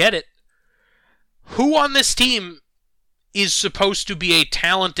 Because I get it. Who on this team is supposed to be a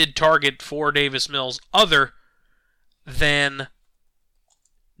talented target for Davis Mills other than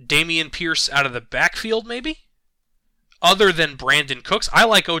Dameon Pierce out of the backfield, maybe? Other than Brandon Cooks? I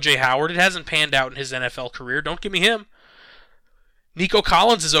like O.J. Howard. It hasn't panned out in his NFL career. Don't give me him. Nico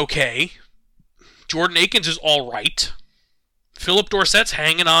Collins is okay. Jordan Akins is all right. Philip Dorsett's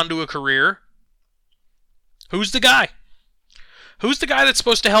hanging on to a career. Who's the guy? Who's the guy that's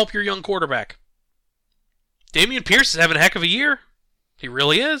supposed to help your young quarterback? Dameon Pierce is having a heck of a year. He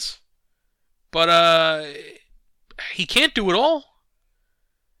really is. But he can't do it all.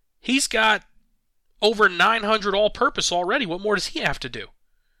 He's got over 900 all-purpose already. What more does he have to do?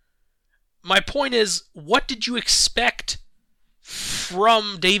 My point is, what did you expect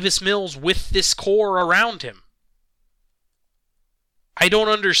from Davis Mills with this core around him? I don't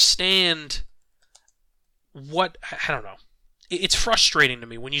understand I don't know. It's frustrating to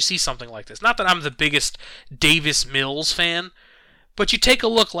me when you see something like this. Not that I'm the biggest Davis Mills fan, but you take a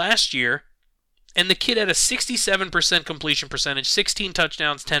look last year, and the kid had a 67% completion percentage, 16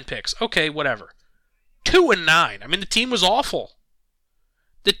 touchdowns, 10 picks. Okay, whatever. 2-9. I mean, the team was awful.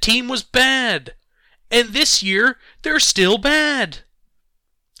 The team was bad. And this year, they're still bad.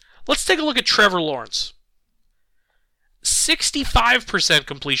 Let's take a look at Trevor Lawrence. 65%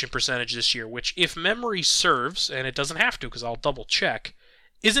 completion percentage this year, which, if memory serves, and it doesn't have to because I'll double check,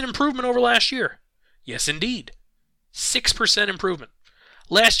 is an improvement over last year. Yes, indeed. 6% improvement.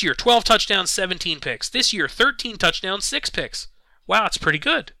 Last year, 12 touchdowns, 17 picks. This year, 13 touchdowns, 6 picks. Wow, that's pretty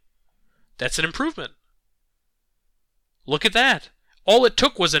good. That's an improvement. Look at that. All it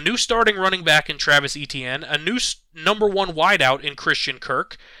took was a new starting running back in Travis Etienne, a new number one wideout in Christian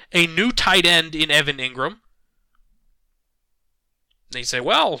Kirk, a new tight end in Evan Ingram. They say,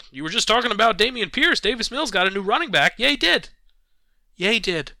 well, you were just talking about Dameon Pierce. Davis Mills got a new running back. Yeah, he did. Yeah, he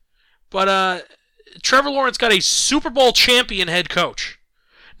did. But Trevor Lawrence got a Super Bowl champion head coach.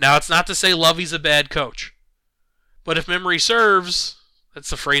 Now, it's not to say Lovey's a bad coach. But if memory serves, that's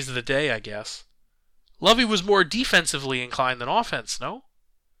the phrase of the day, I guess. Lovey was more defensively inclined than offense, no?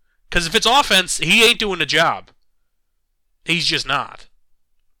 Because if it's offense, he ain't doing the job. He's just not.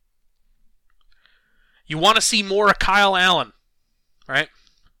 You want to see more of Kyle Allen. Right?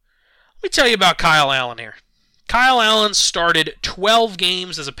 Let me tell you about Kyle Allen here. Kyle Allen started 12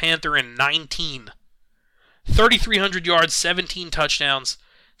 games as a Panther in 19. 3,300 yards, 17 touchdowns,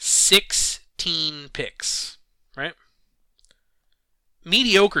 16 picks. Right?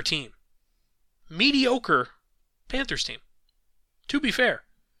 Mediocre team. Mediocre Panthers team. To be fair.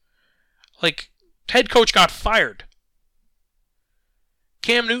 Head coach got fired.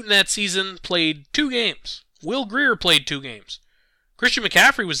 Cam Newton that season played 2 games. Will Grier played 2 games. Christian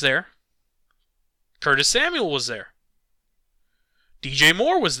McCaffrey was there. Curtis Samuel was there. DJ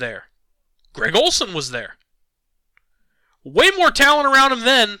Moore was there. Greg Olsen was there. Way more talent around him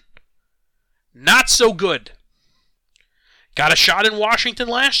then. Not so good. Got a shot in Washington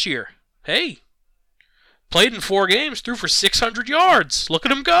last year. Hey. Played in 4 games, threw for 600 yards. Look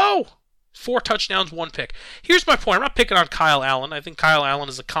at him go. 4 touchdowns, 1 pick. Here's my point. I'm not picking on Kyle Allen. I think Kyle Allen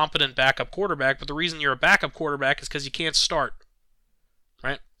is a competent backup quarterback, but the reason you're a backup quarterback is because you can't start.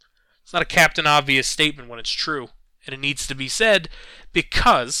 Right? It's not a Captain Obvious statement when it's true, and it needs to be said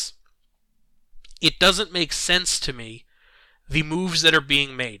because it doesn't make sense to me, the moves that are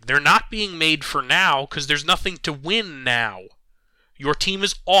being made. They're not being made for now because there's nothing to win now. Your team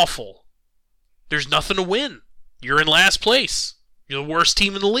is awful. There's nothing to win. You're in last place. You're the worst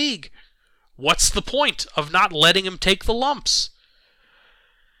team in the league. What's the point of not letting him take the lumps?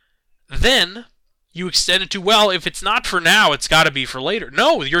 Then you extend it to, well, if it's not for now, it's got to be for later.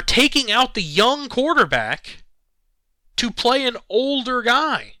 No, you're taking out the young quarterback to play an older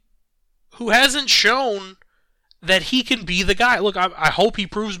guy who hasn't shown that he can be the guy. Look, I hope he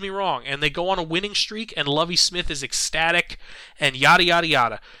proves me wrong, and they go on a winning streak, and Lovie Smith is ecstatic, and yada, yada,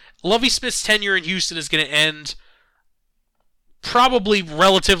 yada. Lovie Smith's tenure in Houston is going to end probably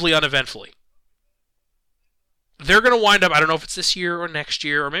relatively uneventfully. They're going to wind up, I don't know if it's this year or next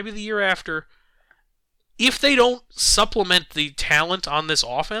year, or maybe the year after. If they don't supplement the talent on this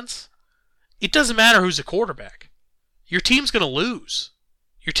offense, it doesn't matter who's a quarterback. Your team's going to lose.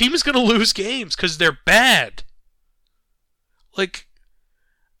 Your team is going to lose games because they're bad.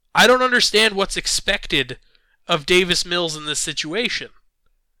 I don't understand what's expected of Davis Mills in this situation.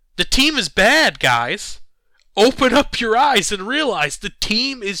 The team is bad, guys. Open up your eyes and realize the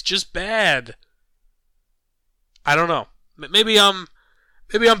team is just bad. I don't know. Maybe I'm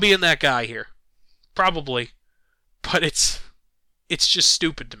being that guy here. Probably. But it's just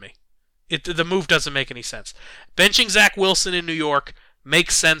stupid to me. The move doesn't make any sense. Benching Zach Wilson in New York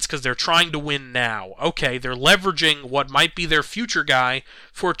makes sense because they're trying to win now. Okay, they're leveraging what might be their future guy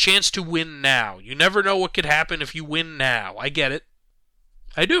for a chance to win now. You never know what could happen if you win now. I get it.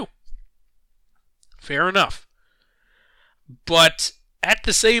 I do. Fair enough. But at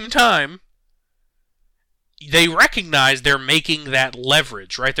the same time, they recognize they're making that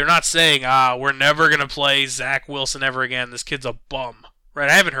leverage, right? They're not saying, we're never going to play Zach Wilson ever again. This kid's a bum. Right?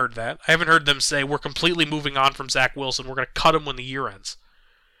 I haven't heard that. I haven't heard them say, we're completely moving on from Zach Wilson. We're going to cut him when the year ends.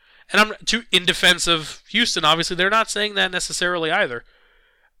 And in defense of Houston, obviously, they're not saying that necessarily either.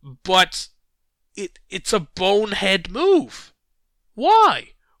 But it's a bonehead move. Why?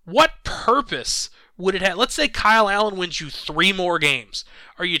 What purpose would it have? Let's say Kyle Allen wins you 3 more games.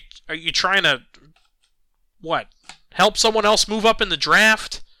 Are you trying to what? Help someone else move up in the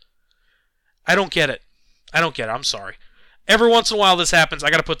draft? I don't get it. I'm sorry. Every once in a while this happens. I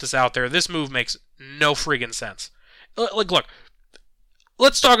got to put this out there. This move makes no friggin' sense. Look,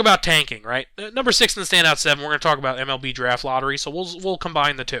 let's talk about tanking, right? Number 6 in the standout 7. We're going to talk about MLB draft lottery, so we'll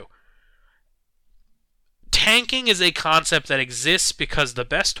combine the two. Tanking is a concept that exists because the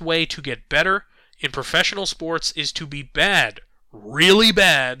best way to get better in professional sports is to be bad, really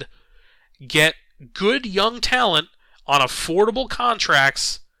bad, get good young talent on affordable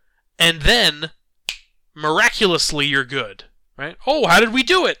contracts, and then miraculously you're good, right? Oh, how did we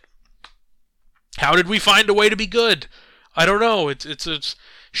do it? How did we find a way to be good? I don't know. It's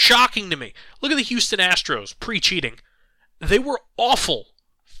shocking to me. Look at the Houston Astros pre-cheating. They were awful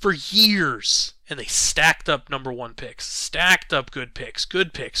for years, and they stacked up number 1 picks, stacked up good picks,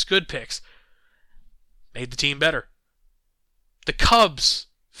 made the team better. The Cubs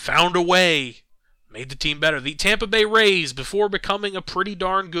found a way, made the team better. The Tampa Bay Rays, before becoming a pretty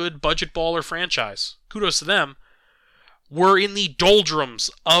darn good budget baller franchise, kudos to them, were in the doldrums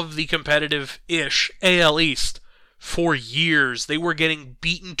of the competitive-ish AL East for years. They were getting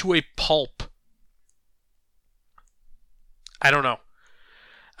beaten to a pulp. I don't know.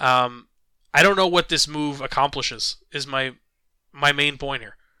 I don't know what this move accomplishes, is my main point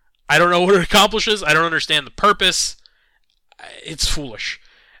here. I don't know what it accomplishes. I don't understand the purpose. It's foolish.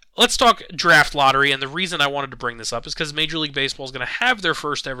 Let's talk draft lottery, and the reason I wanted to bring this up is because Major League Baseball is going to have their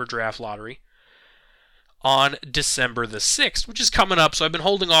first ever draft lottery on December the 6th, which is coming up, so I've been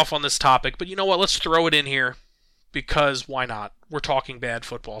holding off on this topic, but you know what? Let's throw it in here, because why not? We're talking bad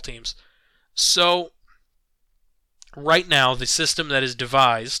football teams. So, right now, the system that is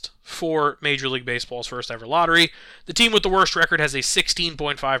devised for Major League Baseball's first ever lottery, the team with the worst record has a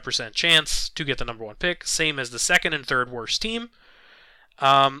 16.5% chance to get the number 1 pick, same as the second and third worst team.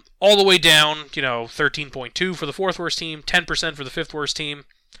 All the way down, 13.2 for the 4th worst team, 10% for the 5th worst team.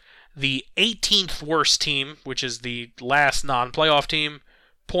 The 18th worst team, which is the last non-playoff team,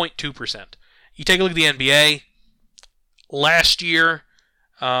 0.2%. You take a look at the NBA. Last year,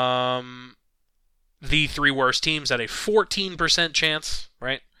 the 3 worst teams had a 14% chance,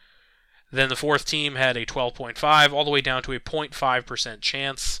 right? Then the 4th team had a 12.5, all the way down to a 0.5%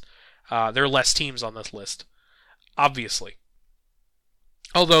 chance. There are less teams on this list, obviously.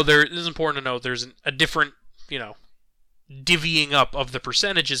 Although it is important to note there's a different, divvying up of the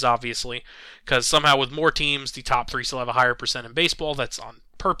percentages, obviously, because somehow with more teams, the top 3 still have a higher percent in baseball. That's on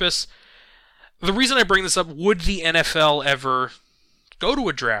purpose. The reason I bring this up, would the NFL ever go to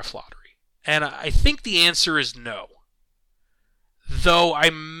a draft lottery? And I think the answer is no. Though I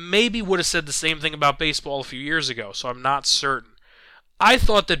maybe would have said the same thing about baseball a few years ago, so I'm not certain. I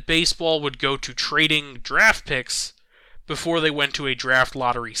thought that baseball would go to trading draft picks before they went to a draft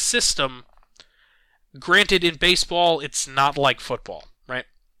lottery system. Granted, in baseball, it's not like football, right?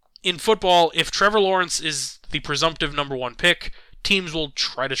 In football, if Trevor Lawrence is the presumptive number 1 pick, teams will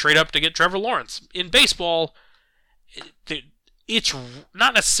try to trade up to get Trevor Lawrence. In baseball, it's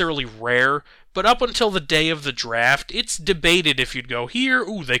not necessarily rare, but up until the day of the draft, it's debated if you'd go here.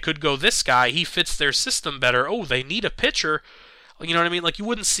 Ooh, they could go this guy. He fits their system better. Oh, they need a pitcher. You know what I mean? Like, you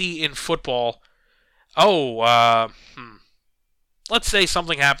wouldn't see in football, let's say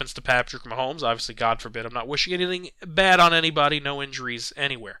something happens to Patrick Mahomes. Obviously, God forbid, I'm not wishing anything bad on anybody. No injuries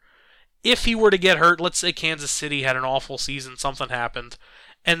anywhere. If he were to get hurt, let's say Kansas City had an awful season, something happened,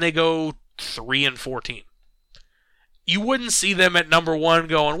 and they go 3-14. You wouldn't see them at number 1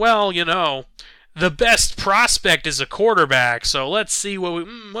 going, well, the best prospect is a quarterback, so let's see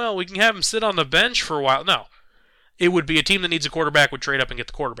what we can have him sit on the bench for a while. No. It would be a team that needs a quarterback would trade up and get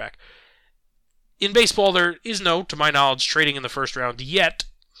the quarterback. In baseball, there is no, to my knowledge, trading in the first round yet.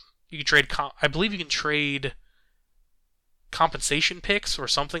 You can trade, I believe you can trade compensation picks or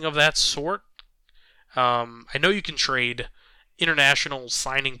something of that sort. I know you can trade international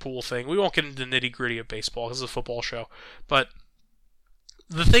signing pool thing. We won't get into the nitty-gritty of baseball. This is a football show. But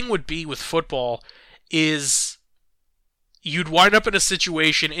the thing would be with football is you'd wind up in a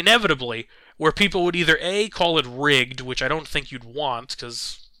situation, inevitably, where people would either A, call it rigged, which I don't think you'd want,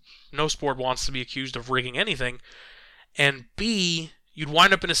 because no sport wants to be accused of rigging anything, and B, you'd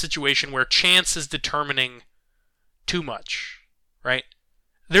wind up in a situation where chance is determining too much, right?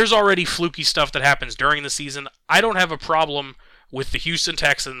 There's already fluky stuff that happens during the season. I don't have a problem with the Houston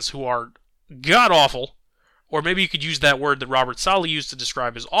Texans, who are god-awful, or maybe you could use that word that Robert Saleh used to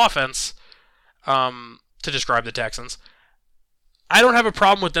describe his offense, to describe the Texans. I don't have a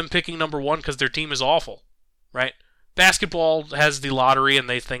problem with them picking number 1 because their team is awful, right? Basketball has the lottery, and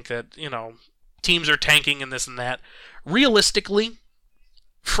they think that, teams are tanking and this and that. Realistically,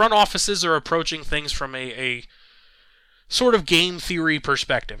 front offices are approaching things from a sort of game theory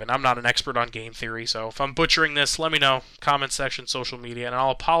perspective, and I'm not an expert on game theory, so if I'm butchering this, let me know, comment section, social media, and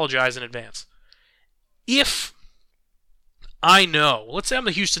I'll apologize in advance. If I know, let's say I'm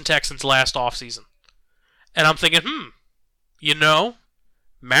the Houston Texans last offseason, and I'm thinking,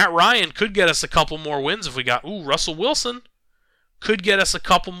 Matt Ryan could get us a couple more wins if we got, Russell Wilson could get us a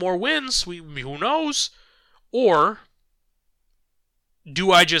couple more wins, who knows? Or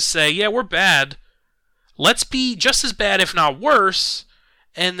do I just say, yeah, we're bad, let's be just as bad, if not worse,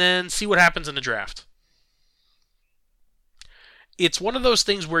 and then see what happens in the draft? It's one of those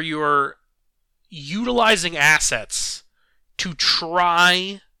things where you're utilizing assets to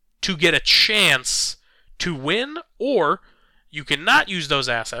try to get a chance to win, or you cannot use those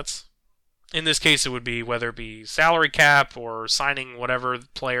assets. In this case, it would be whether it be salary cap or signing whatever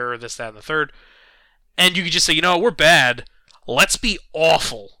player, this, that, and the third. And you could just say, we're bad. Let's be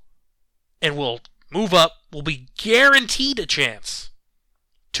awful. And we'll move up. We'll be guaranteed a chance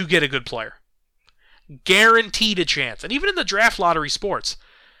to get a good player. Guaranteed a chance. And even in the draft lottery sports,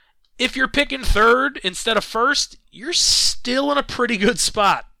 if you're picking third instead of first, you're still in a pretty good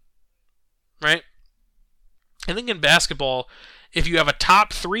spot. Right? I think in basketball, if you have a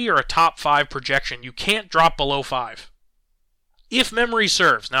top 3 or a top 5 projection, you can't drop below 5. If memory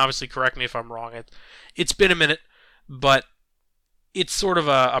serves. Now, obviously, correct me if I'm wrong. It's been a minute, but it's sort of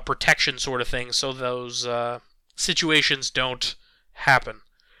a protection sort of thing, so those situations don't happen.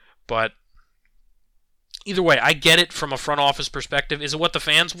 But either way, I get it from a front office perspective. Is it what the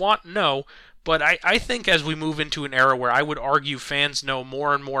fans want? No. But I think as we move into an era where I would argue fans know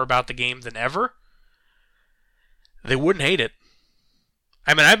more and more about the game than ever, they wouldn't hate it.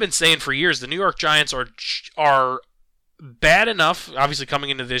 I mean, I've been saying for years the New York Giants are bad enough, obviously coming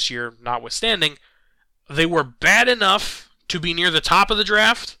into this year notwithstanding, they were bad enough to be near the top of the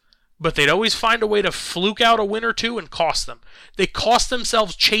draft, but they'd always find a way to fluke out a win or two and cost them. They cost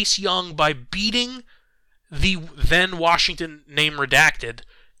themselves Chase Young by beating the then Washington name redacted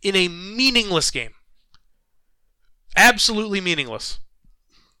in a meaningless game. Absolutely meaningless.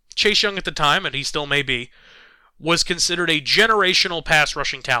 Chase Young at the time, and he still may be, was considered a generational pass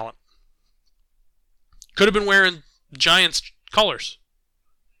rushing talent. Could have been wearing Giants colors.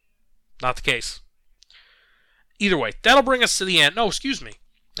 Not the case. Either way, that'll bring us to the end. No, excuse me.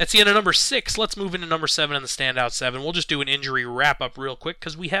 That's the end of number 6. Let's move into number 7 and the standout 7. We'll just do an injury wrap-up real quick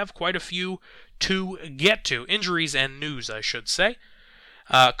because we have quite a few to get to. Injuries and news, I should say.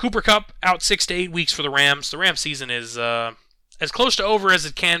 Cooper Kupp out 6 to 8 weeks for the Rams. The Rams season is as close to over as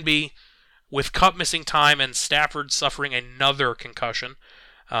it can be, with Kupp missing time and Stafford suffering another concussion.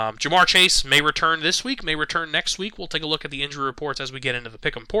 Ja'Marr Chase may return this week, may return next week. We'll take a look at the injury reports as we get into the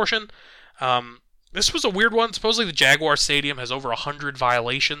pick'em portion. This was a weird one. Supposedly the Jaguar Stadium has over 100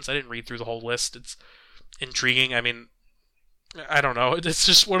 violations. I didn't read through the whole list. It's intriguing. I mean, I don't know. It's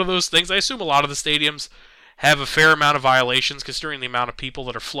just one of those things. I assume a lot of the stadiums have a fair amount of violations considering the amount of people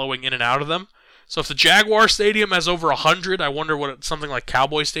that are flowing in and out of them. So if the Jaguar Stadium has over 100, I wonder what something like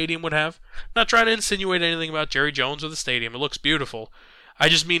Cowboy Stadium would have. I'm not trying to insinuate anything about Jerry Jones or the stadium. It looks beautiful. I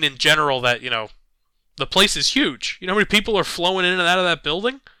just mean in general that, the place is huge. You know how many people are flowing in and out of that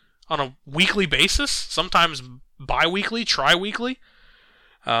building on a weekly basis? Sometimes bi-weekly, tri-weekly.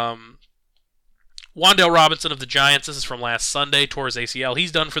 Wan'Dale Robinson of the Giants, this is from last Sunday, tore his ACL.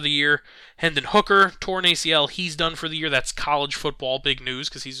 He's done for the year. Hendon Hooker, torn ACL. He's done for the year. That's college football big news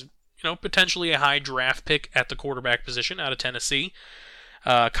because he's potentially a high draft pick at the quarterback position out of Tennessee.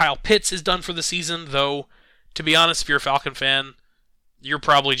 Kyle Pitts is done for the season, though, to be honest, if you're a Falcon fan, you're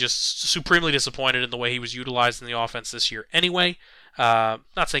probably just supremely disappointed in the way he was utilized in the offense this year anyway.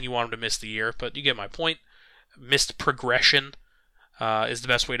 Not saying you want him to miss the year, but you get my point. Missed progression is the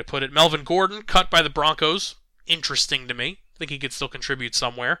best way to put it. Melvin Gordon, cut by the Broncos. Interesting to me. I think he could still contribute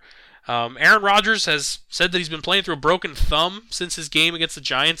somewhere. Aaron Rodgers has said that he's been playing through a broken thumb since his game against the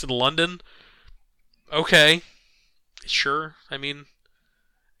Giants in London. Okay. Sure. I mean,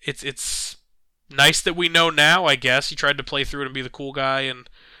 it's nice that we know now, I guess. He tried to play through it and be the cool guy, and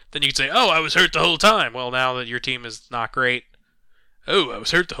then you could say, oh, I was hurt the whole time. Well, now that your team is not great. Oh, I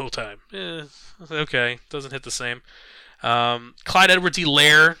was hurt the whole time. Okay. Doesn't hit the same. Clyde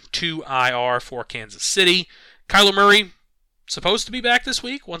Edwards-Helaire to IR for Kansas City. Kyler Murray, supposed to be back this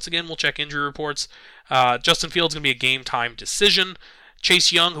week. Once again, we'll check injury reports. Justin Fields going to be a game-time decision.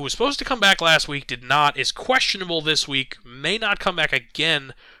 Chase Young, who was supposed to come back last week, did not, is questionable this week, may not come back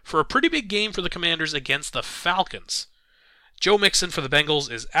again for a pretty big game for the Commanders against the Falcons. Joe Mixon for the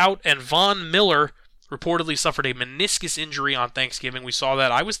Bengals is out, and Von Miller reportedly suffered a meniscus injury on Thanksgiving. We saw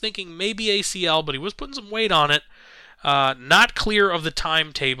that. I was thinking maybe ACL, but he was putting some weight on it. Not clear of the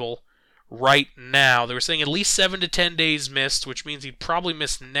timetable right now. They were saying at least 7 to 10 days missed, which means he'd probably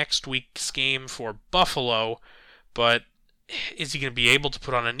miss next week's game for Buffalo. But is he going to be able to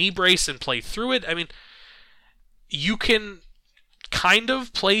put on a knee brace and play through it? I mean, you can kind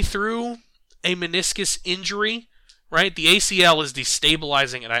of play through a meniscus injury, right? The ACL is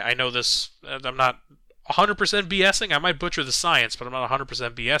destabilizing, and I know this. I'm not 100% BSing. I might butcher the science, but I'm not 100%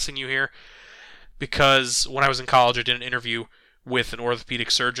 BSing you here, because when I was in college, I did an interview with an orthopedic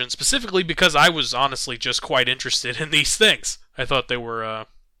surgeon, specifically because I was honestly just quite interested in these things. I thought they were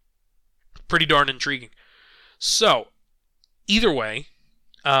pretty darn intriguing. So, either way,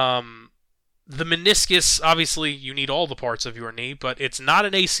 the meniscus, obviously, you need all the parts of your knee, but it's not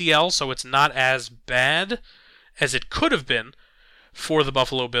an ACL, so it's not as bad as it could have been for the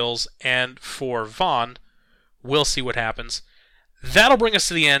Buffalo Bills and for Von. We'll see what happens. That'll bring us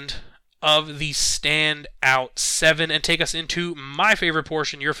to the end of the Standout 7 and take us into my favorite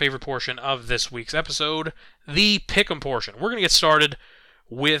portion, your favorite portion of this week's episode, the Pick'em portion. We're going to get started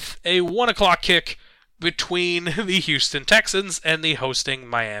with a 1 o'clock kick between the Houston Texans and the hosting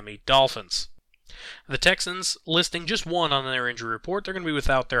Miami Dolphins. The Texans listing just one on their injury report. They're going to be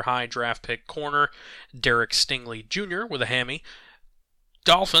without their high draft pick corner, Derek Stingley Jr. with a hammy.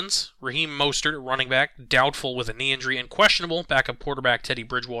 Dolphins, Raheem Mostert, running back, doubtful with a knee injury, and questionable backup quarterback Teddy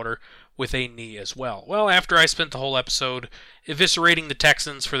Bridgewater with a knee as well. Well, after I spent the whole episode eviscerating the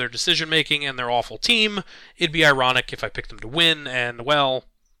Texans for their decision-making and their awful team, it'd be ironic if I picked them to win, and, well,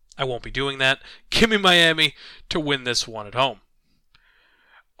 I won't be doing that. Give me Miami to win this one at home.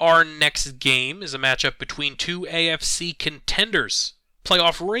 Our next game is a matchup between two AFC contenders.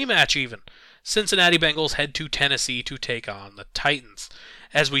 Playoff rematch, even. Cincinnati Bengals head to Tennessee to take on the Titans.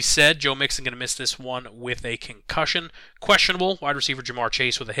 As we said, Joe Mixon going to miss this one with a concussion. Questionable, wide receiver Jamar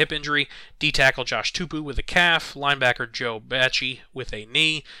Chase with a hip injury, D-tackle Josh Tupou with a calf, linebacker Joe Bachie with a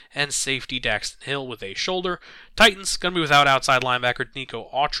knee, and safety Daxton Hill with a shoulder. Titans going to be without outside linebacker Nico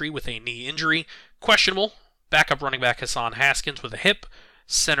Autry with a knee injury. Questionable, backup running back Hassan Haskins with a hip,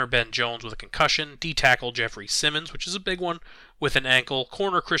 center Ben Jones with a concussion, D-tackle Jeffrey Simmons, which is a big one, with an ankle,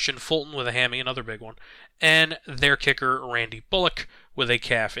 corner Christian Fulton with a hammy, another big one, and their kicker Randy Bullock with a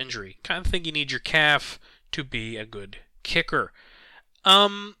calf injury. Kind of think you need your calf to be a good kicker.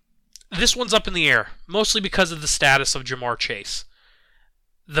 This one's up in the air, mostly because of the status of Jamar Chase.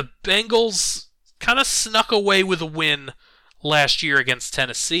 The Bengals kind of snuck away with a win last year against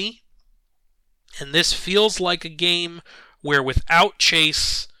Tennessee, and this feels like a game where without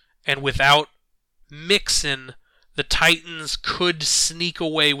Chase and without Mixon, the Titans could sneak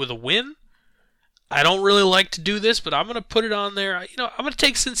away with a win. I don't really like to do this, but I'm going to put it on there. I'm going to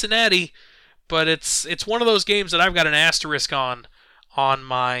take Cincinnati, but it's one of those games that I've got an asterisk on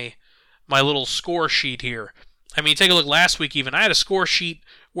my little score sheet here. I mean, take a look last week even. I had a score sheet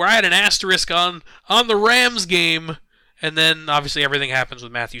where I had an asterisk on the Rams game. And then, obviously, everything happens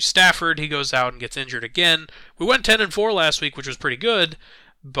with Matthew Stafford. He goes out and gets injured again. We went 10-4 last week, which was pretty good,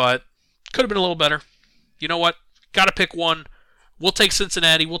 but could have been a little better. You know what? Got to pick one. We'll take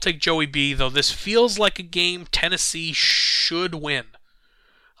Cincinnati. We'll take Joey B, though this feels like a game Tennessee should win.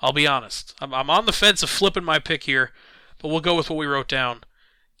 I'll be honest. I'm on the fence of flipping my pick here, but we'll go with what we wrote down.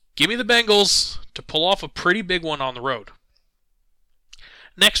 Give me the Bengals to pull off a pretty big one on the road.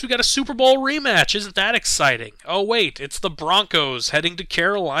 Next, we got a Super Bowl rematch. Isn't that exciting? Oh, wait, it's the Broncos heading to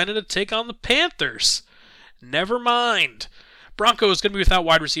Carolina to take on the Panthers. Never mind. Broncos going to be without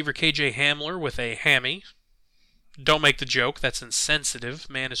wide receiver KJ Hamler with a hammy. Don't make the joke. That's insensitive.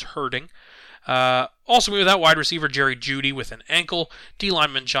 Man is hurting. Also without wide receiver Jerry Jeudy with an ankle,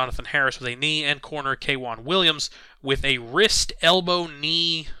 D-lineman Jonathan Harris with a knee, and corner K'Wan Williams with a wrist, elbow,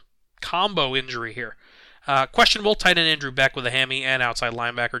 knee combo injury here. Questionable tight end Andrew Beck with a hammy, and outside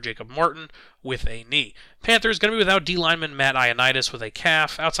linebacker Jacob Martin with a knee. Panthers going to be without D-lineman Matt Ioannidis with a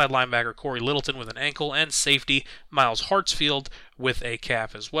calf, outside linebacker Corey Littleton with an ankle, and safety Miles Hartsfield with a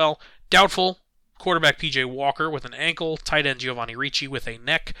calf as well. Doubtful quarterback PJ Walker with an ankle, tight end Giovanni Ricci with a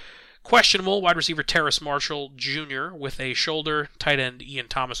neck. Questionable wide receiver Terrace Marshall Jr. with a shoulder, tight end Ian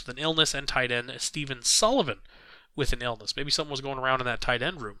Thomas with an illness, and tight end Stephen Sullivan with an illness. Maybe something was going around in that tight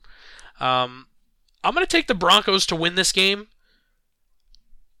end room. I'm going to take the Broncos to win this game,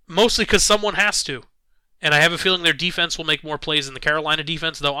 mostly because someone has to. And I have a feeling their defense will make more plays than the Carolina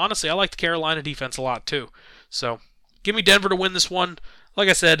defense, though honestly, I like the Carolina defense a lot too. So, give me Denver to win this one. Like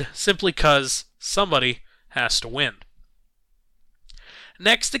I said, simply because somebody has to win.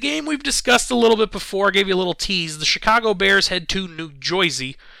 Next, the game we've discussed a little bit before, I gave you a little tease. The Chicago Bears head to New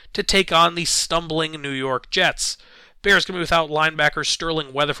Jersey to take on the stumbling New York Jets. Bears going to be without linebacker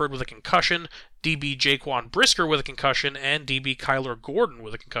Sterling Weatherford with a concussion, DB Jaquan Brisker with a concussion, and DB Kyler Gordon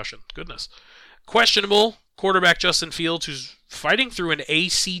with a concussion. Goodness. Questionable quarterback Justin Fields, who's fighting through an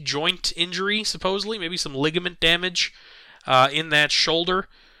AC joint injury, supposedly, maybe some ligament damage in that shoulder.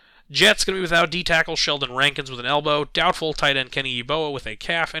 Jets going to be without D-tackle Sheldon Rankins with an elbow, doubtful tight end Kenny Yeboah with a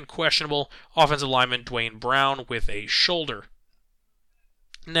calf, and questionable offensive lineman Dwayne Brown with a shoulder.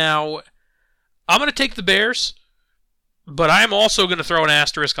 Now, I'm going to take the Bears, but I'm also going to throw an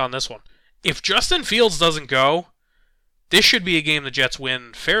asterisk on this one. If Justin Fields doesn't go, this should be a game the Jets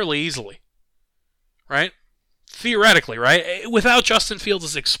win fairly easily. Right? Theoretically, right? Without Justin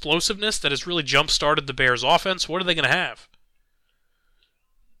Fields' explosiveness that has really jump-started the Bears' offense, what are they going to have?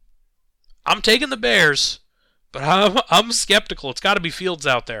 I'm taking the Bears, but I'm skeptical. It's got to be Fields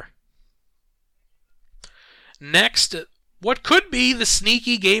out there. Next, what could be the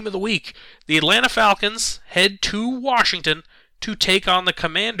sneaky game of the week. The Atlanta Falcons head to Washington to take on the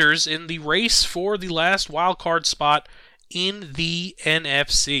Commanders in the race for the last wildcard spot in the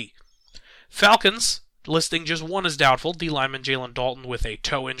NFC. Falcons, listing just one as doubtful. D-lineman Jalen Dalton with a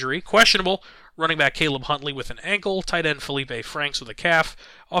toe injury. Questionable. Running back Caleb Huntley with an ankle. Tight end Felipe Franks with a calf.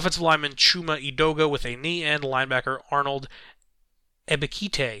 Offensive lineman Chuma Edoga with a knee. And linebacker Arnold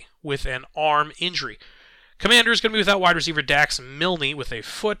Ebiketie with an arm injury. Commanders going to be without wide receiver Dax Milne with a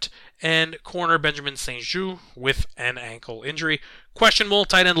foot. And corner Benjamin St-Juste with an ankle injury. Questionable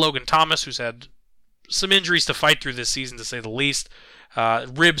tight end Logan Thomas, who's had some injuries to fight through this season, to say the least.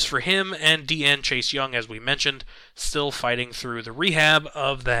 Ribs for him, and DN Chase Young, as we mentioned, still fighting through the rehab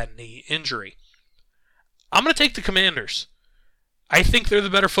of that knee injury. I'm going to take the Commanders. I think they're the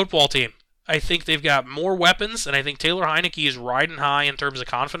better football team. I think they've got more weapons, and I think Taylor Heinicke is riding high in terms of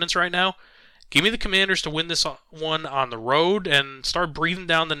confidence right now. Give me the Commanders to win this one on the road and start breathing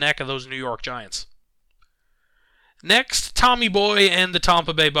down the neck of those New York Giants. Next, Tommy Boy and the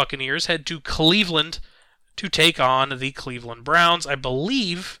Tampa Bay Buccaneers head to Cleveland to take on the Cleveland Browns. I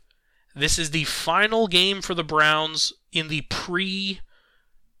believe this is the final game for the Browns in the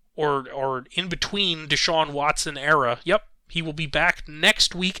or in between Deshaun Watson era. Yep, he will be back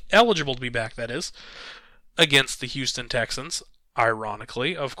next week, eligible to be back, that is, against the Houston Texans.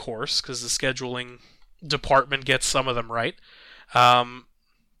 Ironically, of course, because the scheduling department gets some of them right.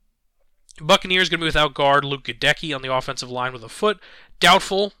 Buccaneers going to be without guard Luke Goedeke on the offensive line with a foot.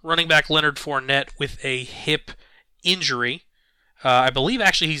 Doubtful running back Leonard Fournette with a hip injury. I believe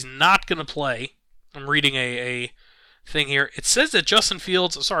actually he's not going to play. I'm reading a thing here. It says that Justin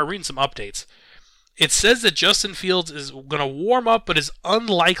Fields... Sorry, I'm reading some updates. It says that Justin Fields is going to warm up but is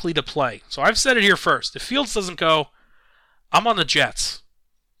unlikely to play. So I've said it here first. If Fields doesn't go, I'm on the Jets.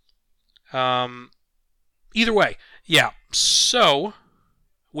 Either way, yeah. So,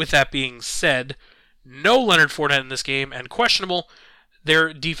 with that being said, no Leonard Fournette in this game, and questionable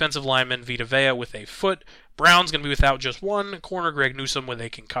their defensive lineman Vita Vea with a foot. Brown's going to be without just one. Corner Greg Newsome with a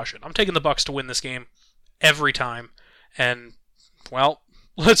concussion. I'm taking the Bucs to win this game every time. And, well,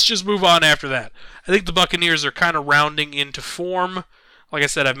 let's just move on after that. I think the Buccaneers are kind of rounding into form. Like I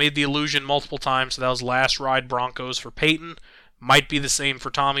said, I've made the allusion multiple times to those last ride Broncos for Peyton. Might be the same for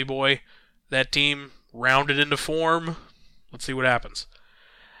Tommy Boy. That team rounded into form. Let's see what happens.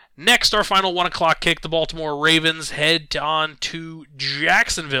 Next, our final 1 o'clock kick, the Baltimore Ravens head on to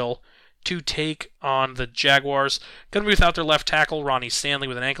Jacksonville to take on the Jaguars. Going to be without their left tackle, Ronnie Stanley,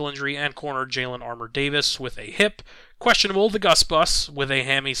 with an ankle injury, and corner Jalen Armour-Davis with a hip. Questionable, the Gus Bus with a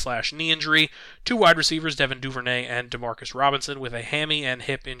hammy/knee injury. 2 wide receivers, Devin Duvernay and Demarcus Robinson, with a hammy and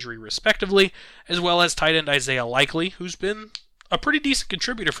hip injury respectively, as well as tight end Isaiah Likely, who's been a pretty decent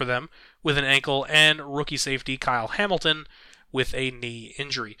contributor for them, with an ankle, and rookie safety Kyle Hamilton with a knee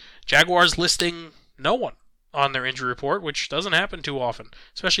injury. Jaguars listing no one on their injury report, which doesn't happen too often,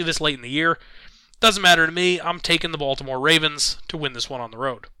 especially this late in the year. Doesn't matter to me. I'm taking the Baltimore Ravens to win this one on the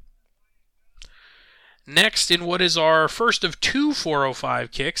road. Next, in what is our first of 2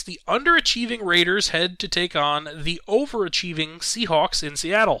 4:05 kicks, the underachieving Raiders head to take on the overachieving Seahawks in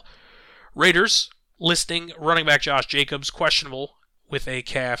Seattle. Raiders listing running back Josh Jacobs questionable with a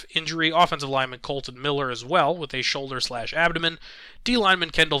calf injury. Offensive lineman Colton Miller as well with a shoulder/abdomen.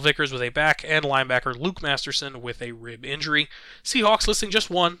 D-lineman Kendall Vickers with a back, and linebacker Luke Masterson with a rib injury. Seahawks listing just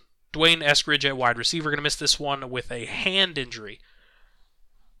one. Dwayne Eskridge at wide receiver, going to miss this one with a hand injury.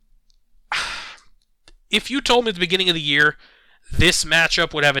 If you told me at the beginning of the year this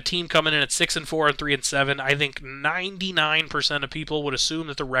matchup would have a team coming in at 6-4 and 3-7, I think 99% of people would assume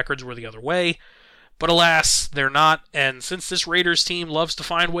that the records were the other way. But alas, they're not, and since this Raiders team loves to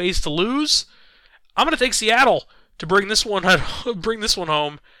find ways to lose, I'm going to take Seattle to bring this one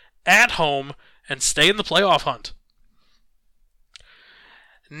home at home and stay in the playoff hunt.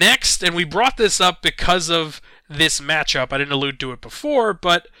 Next, and we brought this up because of this matchup. I didn't allude to it before,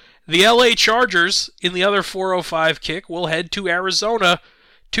 but the LA Chargers in the other 4:05 kick will head to Arizona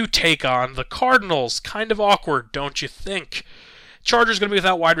to take on the Cardinals. Kind of awkward, don't you think? Chargers going to be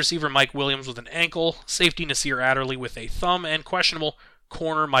without wide receiver Mike Williams with an ankle, safety Nasir Adderley with a thumb, and questionable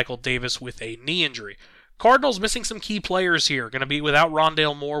corner Michael Davis with a knee injury. Cardinals missing some key players here. Going to be without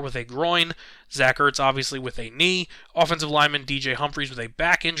Rondale Moore with a groin, Zach Ertz obviously with a knee, offensive lineman DJ Humphries with a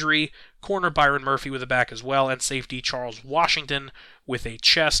back injury, corner Byron Murphy with a back as well, and safety Charles Washington with a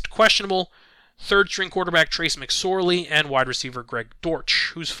chest. Questionable third-string quarterback Trace McSorley and wide receiver Greg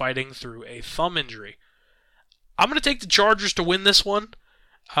Dortch, who's fighting through a thumb injury. I'm going to take the Chargers to win this one.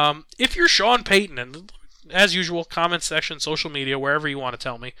 If you're Sean Payton, and as usual, comment section, social media, wherever you want to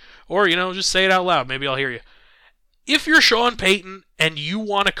tell me, or, just say it out loud. Maybe I'll hear you. If you're Sean Payton and you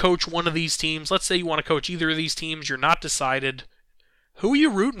want to coach one of these teams, let's say you want to coach either of these teams, you're not decided, who are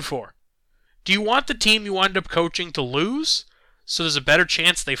you rooting for? Do you want the team you wind up coaching to lose, so there's a better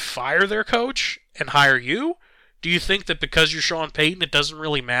chance they fire their coach and hire you? Do you think that because you're Sean Payton, it doesn't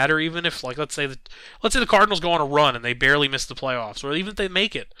really matter, even if, let's say the Cardinals go on a run and they barely miss the playoffs, or even if they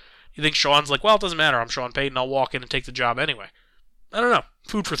make it? You think Sean's like, well, it doesn't matter, I'm Sean Payton, I'll walk in and take the job anyway. I don't know.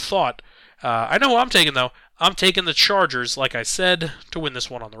 Food for thought. I know who I'm taking, though. I'm taking the Chargers, like I said, to win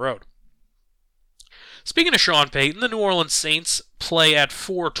this one on the road. Speaking of Sean Payton, the New Orleans Saints play at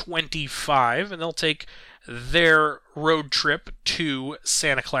 4:25, and they'll take their road trip to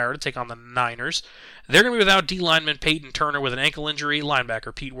Santa Clara to take on the Niners. They're going to be without D lineman Peyton Turner with an ankle injury,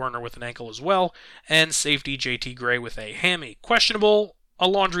 linebacker Pete Werner with an ankle as well, and safety JT Gray with a hammy. Questionable, a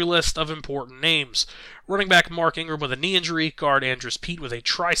laundry list of important names. Running back Mark Ingram with a knee injury, guard Andrus Peat with a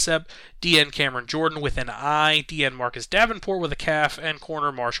tricep, DN Cameron Jordan with an eye, DN Marcus Davenport with a calf, and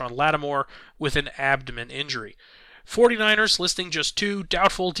corner Marshawn Lattimore with an abdomen injury. 49ers listing just two,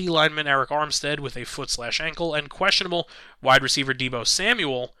 doubtful D lineman Eric Armstead with a foot/ankle, and questionable wide receiver Deebo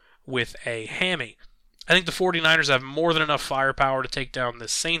Samuel with a hammy. I think the 49ers have more than enough firepower to take down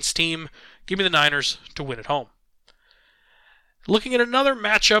this Saints team. Give me the Niners to win at home. Looking at another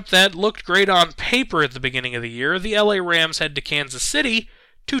matchup that looked great on paper at the beginning of the year, the LA Rams head to Kansas City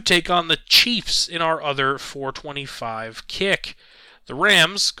to take on the Chiefs in our other 4:25 kick. The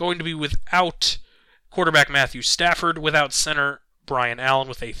Rams going to be without quarterback Matthew Stafford, without center Brian Allen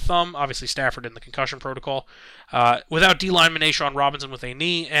with a thumb, obviously Stafford in the concussion protocol, without D lineman Ashawn Robinson with a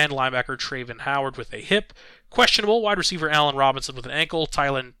knee, and linebacker Traven Howard with a hip. Questionable wide receiver Allen Robinson with an ankle,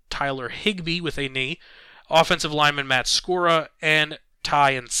 Tyler Higbee with a knee, offensive lineman Matt Skura, and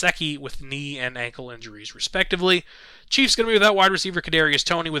Ty Nsekhe with knee and ankle injuries, respectively. Chiefs going to be without wide receiver Kadarius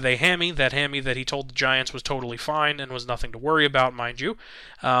Toney with a hammy, that he told the Giants was totally fine and was nothing to worry about, mind you.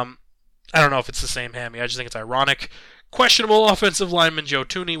 I don't know if it's the same hammy, I just think it's ironic. Questionable offensive lineman Joe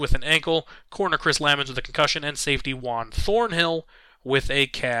Thuney with an ankle, corner Chris Lammons with a concussion, and safety Juan Thornhill with a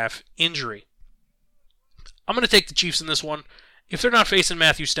calf injury. I'm going to take the Chiefs in this one. If they're not facing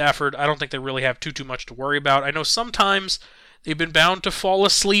Matthew Stafford, I don't think they really have too much to worry about. I know sometimes they've been bound to fall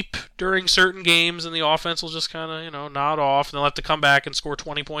asleep during certain games, and the offense will just kind of, nod off, and they'll have to come back and score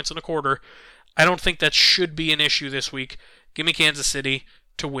 20 points in a quarter. I don't think that should be an issue this week. Give me Kansas City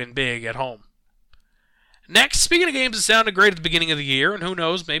to win big at home. Next, speaking of games that sounded great at the beginning of the year, and who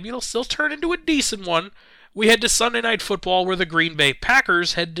knows, maybe it'll still turn into a decent one, we head to Sunday Night Football where the Green Bay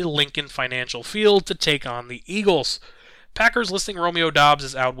Packers head to Lincoln Financial Field to take on the Eagles. Packers listing Romeo Doubs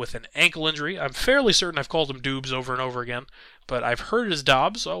is out with an ankle injury. I'm fairly certain I've called him Doobs over and over again, but I've heard it as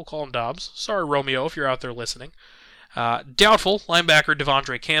Dobbs, so I'll call him Dobbs. Sorry, Romeo, if you're out there listening. Doubtful linebacker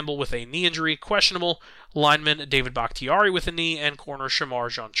Devondre Campbell with a knee injury. Questionable lineman David Bakhtiari with a knee, and corner Shamar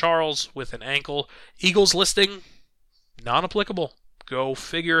Jean-Charles with an ankle. Eagles listing, non-applicable. Go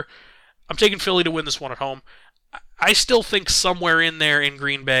figure. I'm taking Philly to win this one at home. I still think somewhere in there in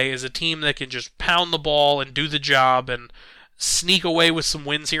Green Bay is a team that can just pound the ball and do the job and sneak away with some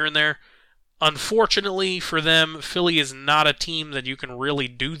wins here and there. Unfortunately for them, Philly is not a team that you can really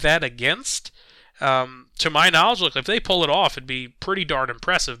do that against. To my knowledge, look, if they pull it off, it'd be pretty darn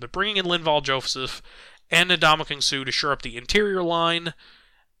impressive. But bringing in Linval Joseph and Ndamukong Suh to shore up the interior line,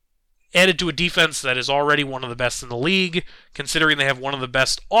 added to a defense that is already one of the best in the league, considering they have one of the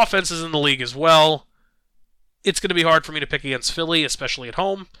best offenses in the league as well, it's going to be hard for me to pick against Philly, especially at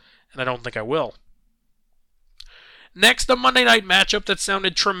home, and I don't think I will. Next, a Monday night matchup that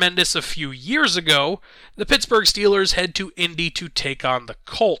sounded tremendous a few years ago. The Pittsburgh Steelers head to Indy to take on the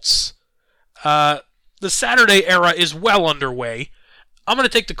Colts. the Saturday era is well underway. I'm going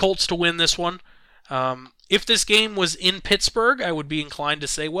to take the Colts to win this one. If this game was in Pittsburgh, I would be inclined to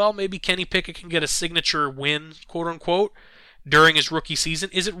say, well, maybe Kenny Pickett can get a signature win, quote-unquote, during his rookie season.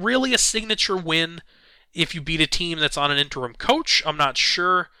 Is it really a signature win if you beat a team that's on an interim coach? I'm not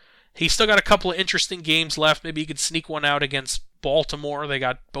sure. He's still got a couple of interesting games left. Maybe he could sneak one out against Baltimore. They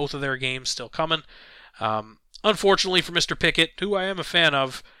got both of their games still coming. Unfortunately for Mr. Pickett, who I am a fan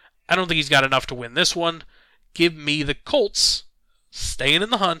of, I don't think he's got enough to win this one. Give me the Colts staying in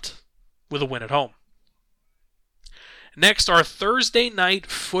the hunt with a win at home. Next, our Thursday night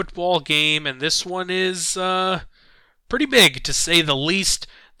football game, and this one is pretty big, to say the least.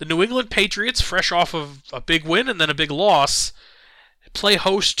 The New England Patriots, fresh off of a big win and then a big loss, play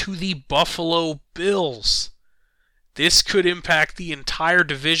host to the Buffalo Bills. This could impact the entire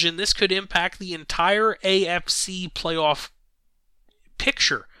division. This could impact the entire AFC playoff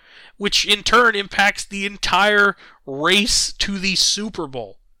picture, which in turn impacts the entire race to the Super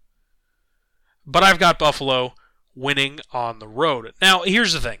Bowl. But I've got Buffalo winning on the road. Now,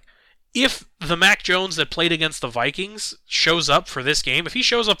 here's the thing. If the Mac Jones that played against the Vikings shows up for this game, if he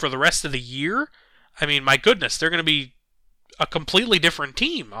shows up for the rest of the year, I mean, my goodness, they're going to be a completely different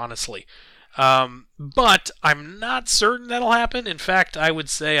team, honestly. But I'm not certain that'll happen. In fact, I would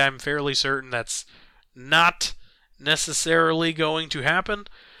say I'm fairly certain that's not necessarily going to happen.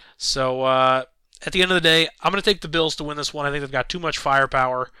 So, at the end of the day, I'm going to take the Bills to win this one. I think they've got too much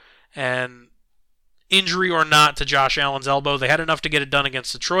firepower, and injury or not to Josh Allen's elbow, they had enough to get it done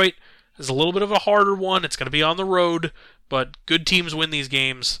against Detroit. It's a little bit of a harder one. It's going to be on the road, but good teams win these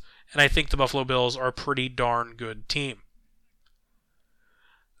games, and I think the Buffalo Bills are a pretty darn good team.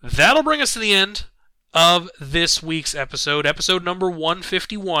 That'll bring us to the end of this week's episode number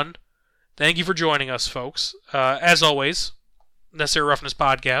 151. Thank you for joining us, folks. As always, Necessary Roughness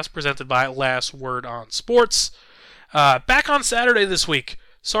Podcast, presented by Last Word on Sports. Back on Saturday this week.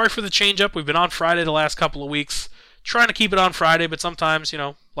 Sorry for the change-up. We've been on Friday the last couple of weeks. Trying to keep it on Friday, but sometimes,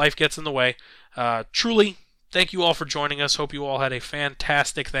 life gets in the way. Truly, thank you all for joining us. Hope you all had a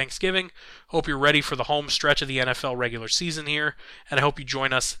fantastic Thanksgiving. Hope you're ready for the home stretch of the NFL regular season here, and I hope you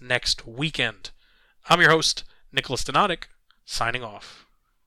join us next weekend. I'm your host, Nicholas Donatic, signing off.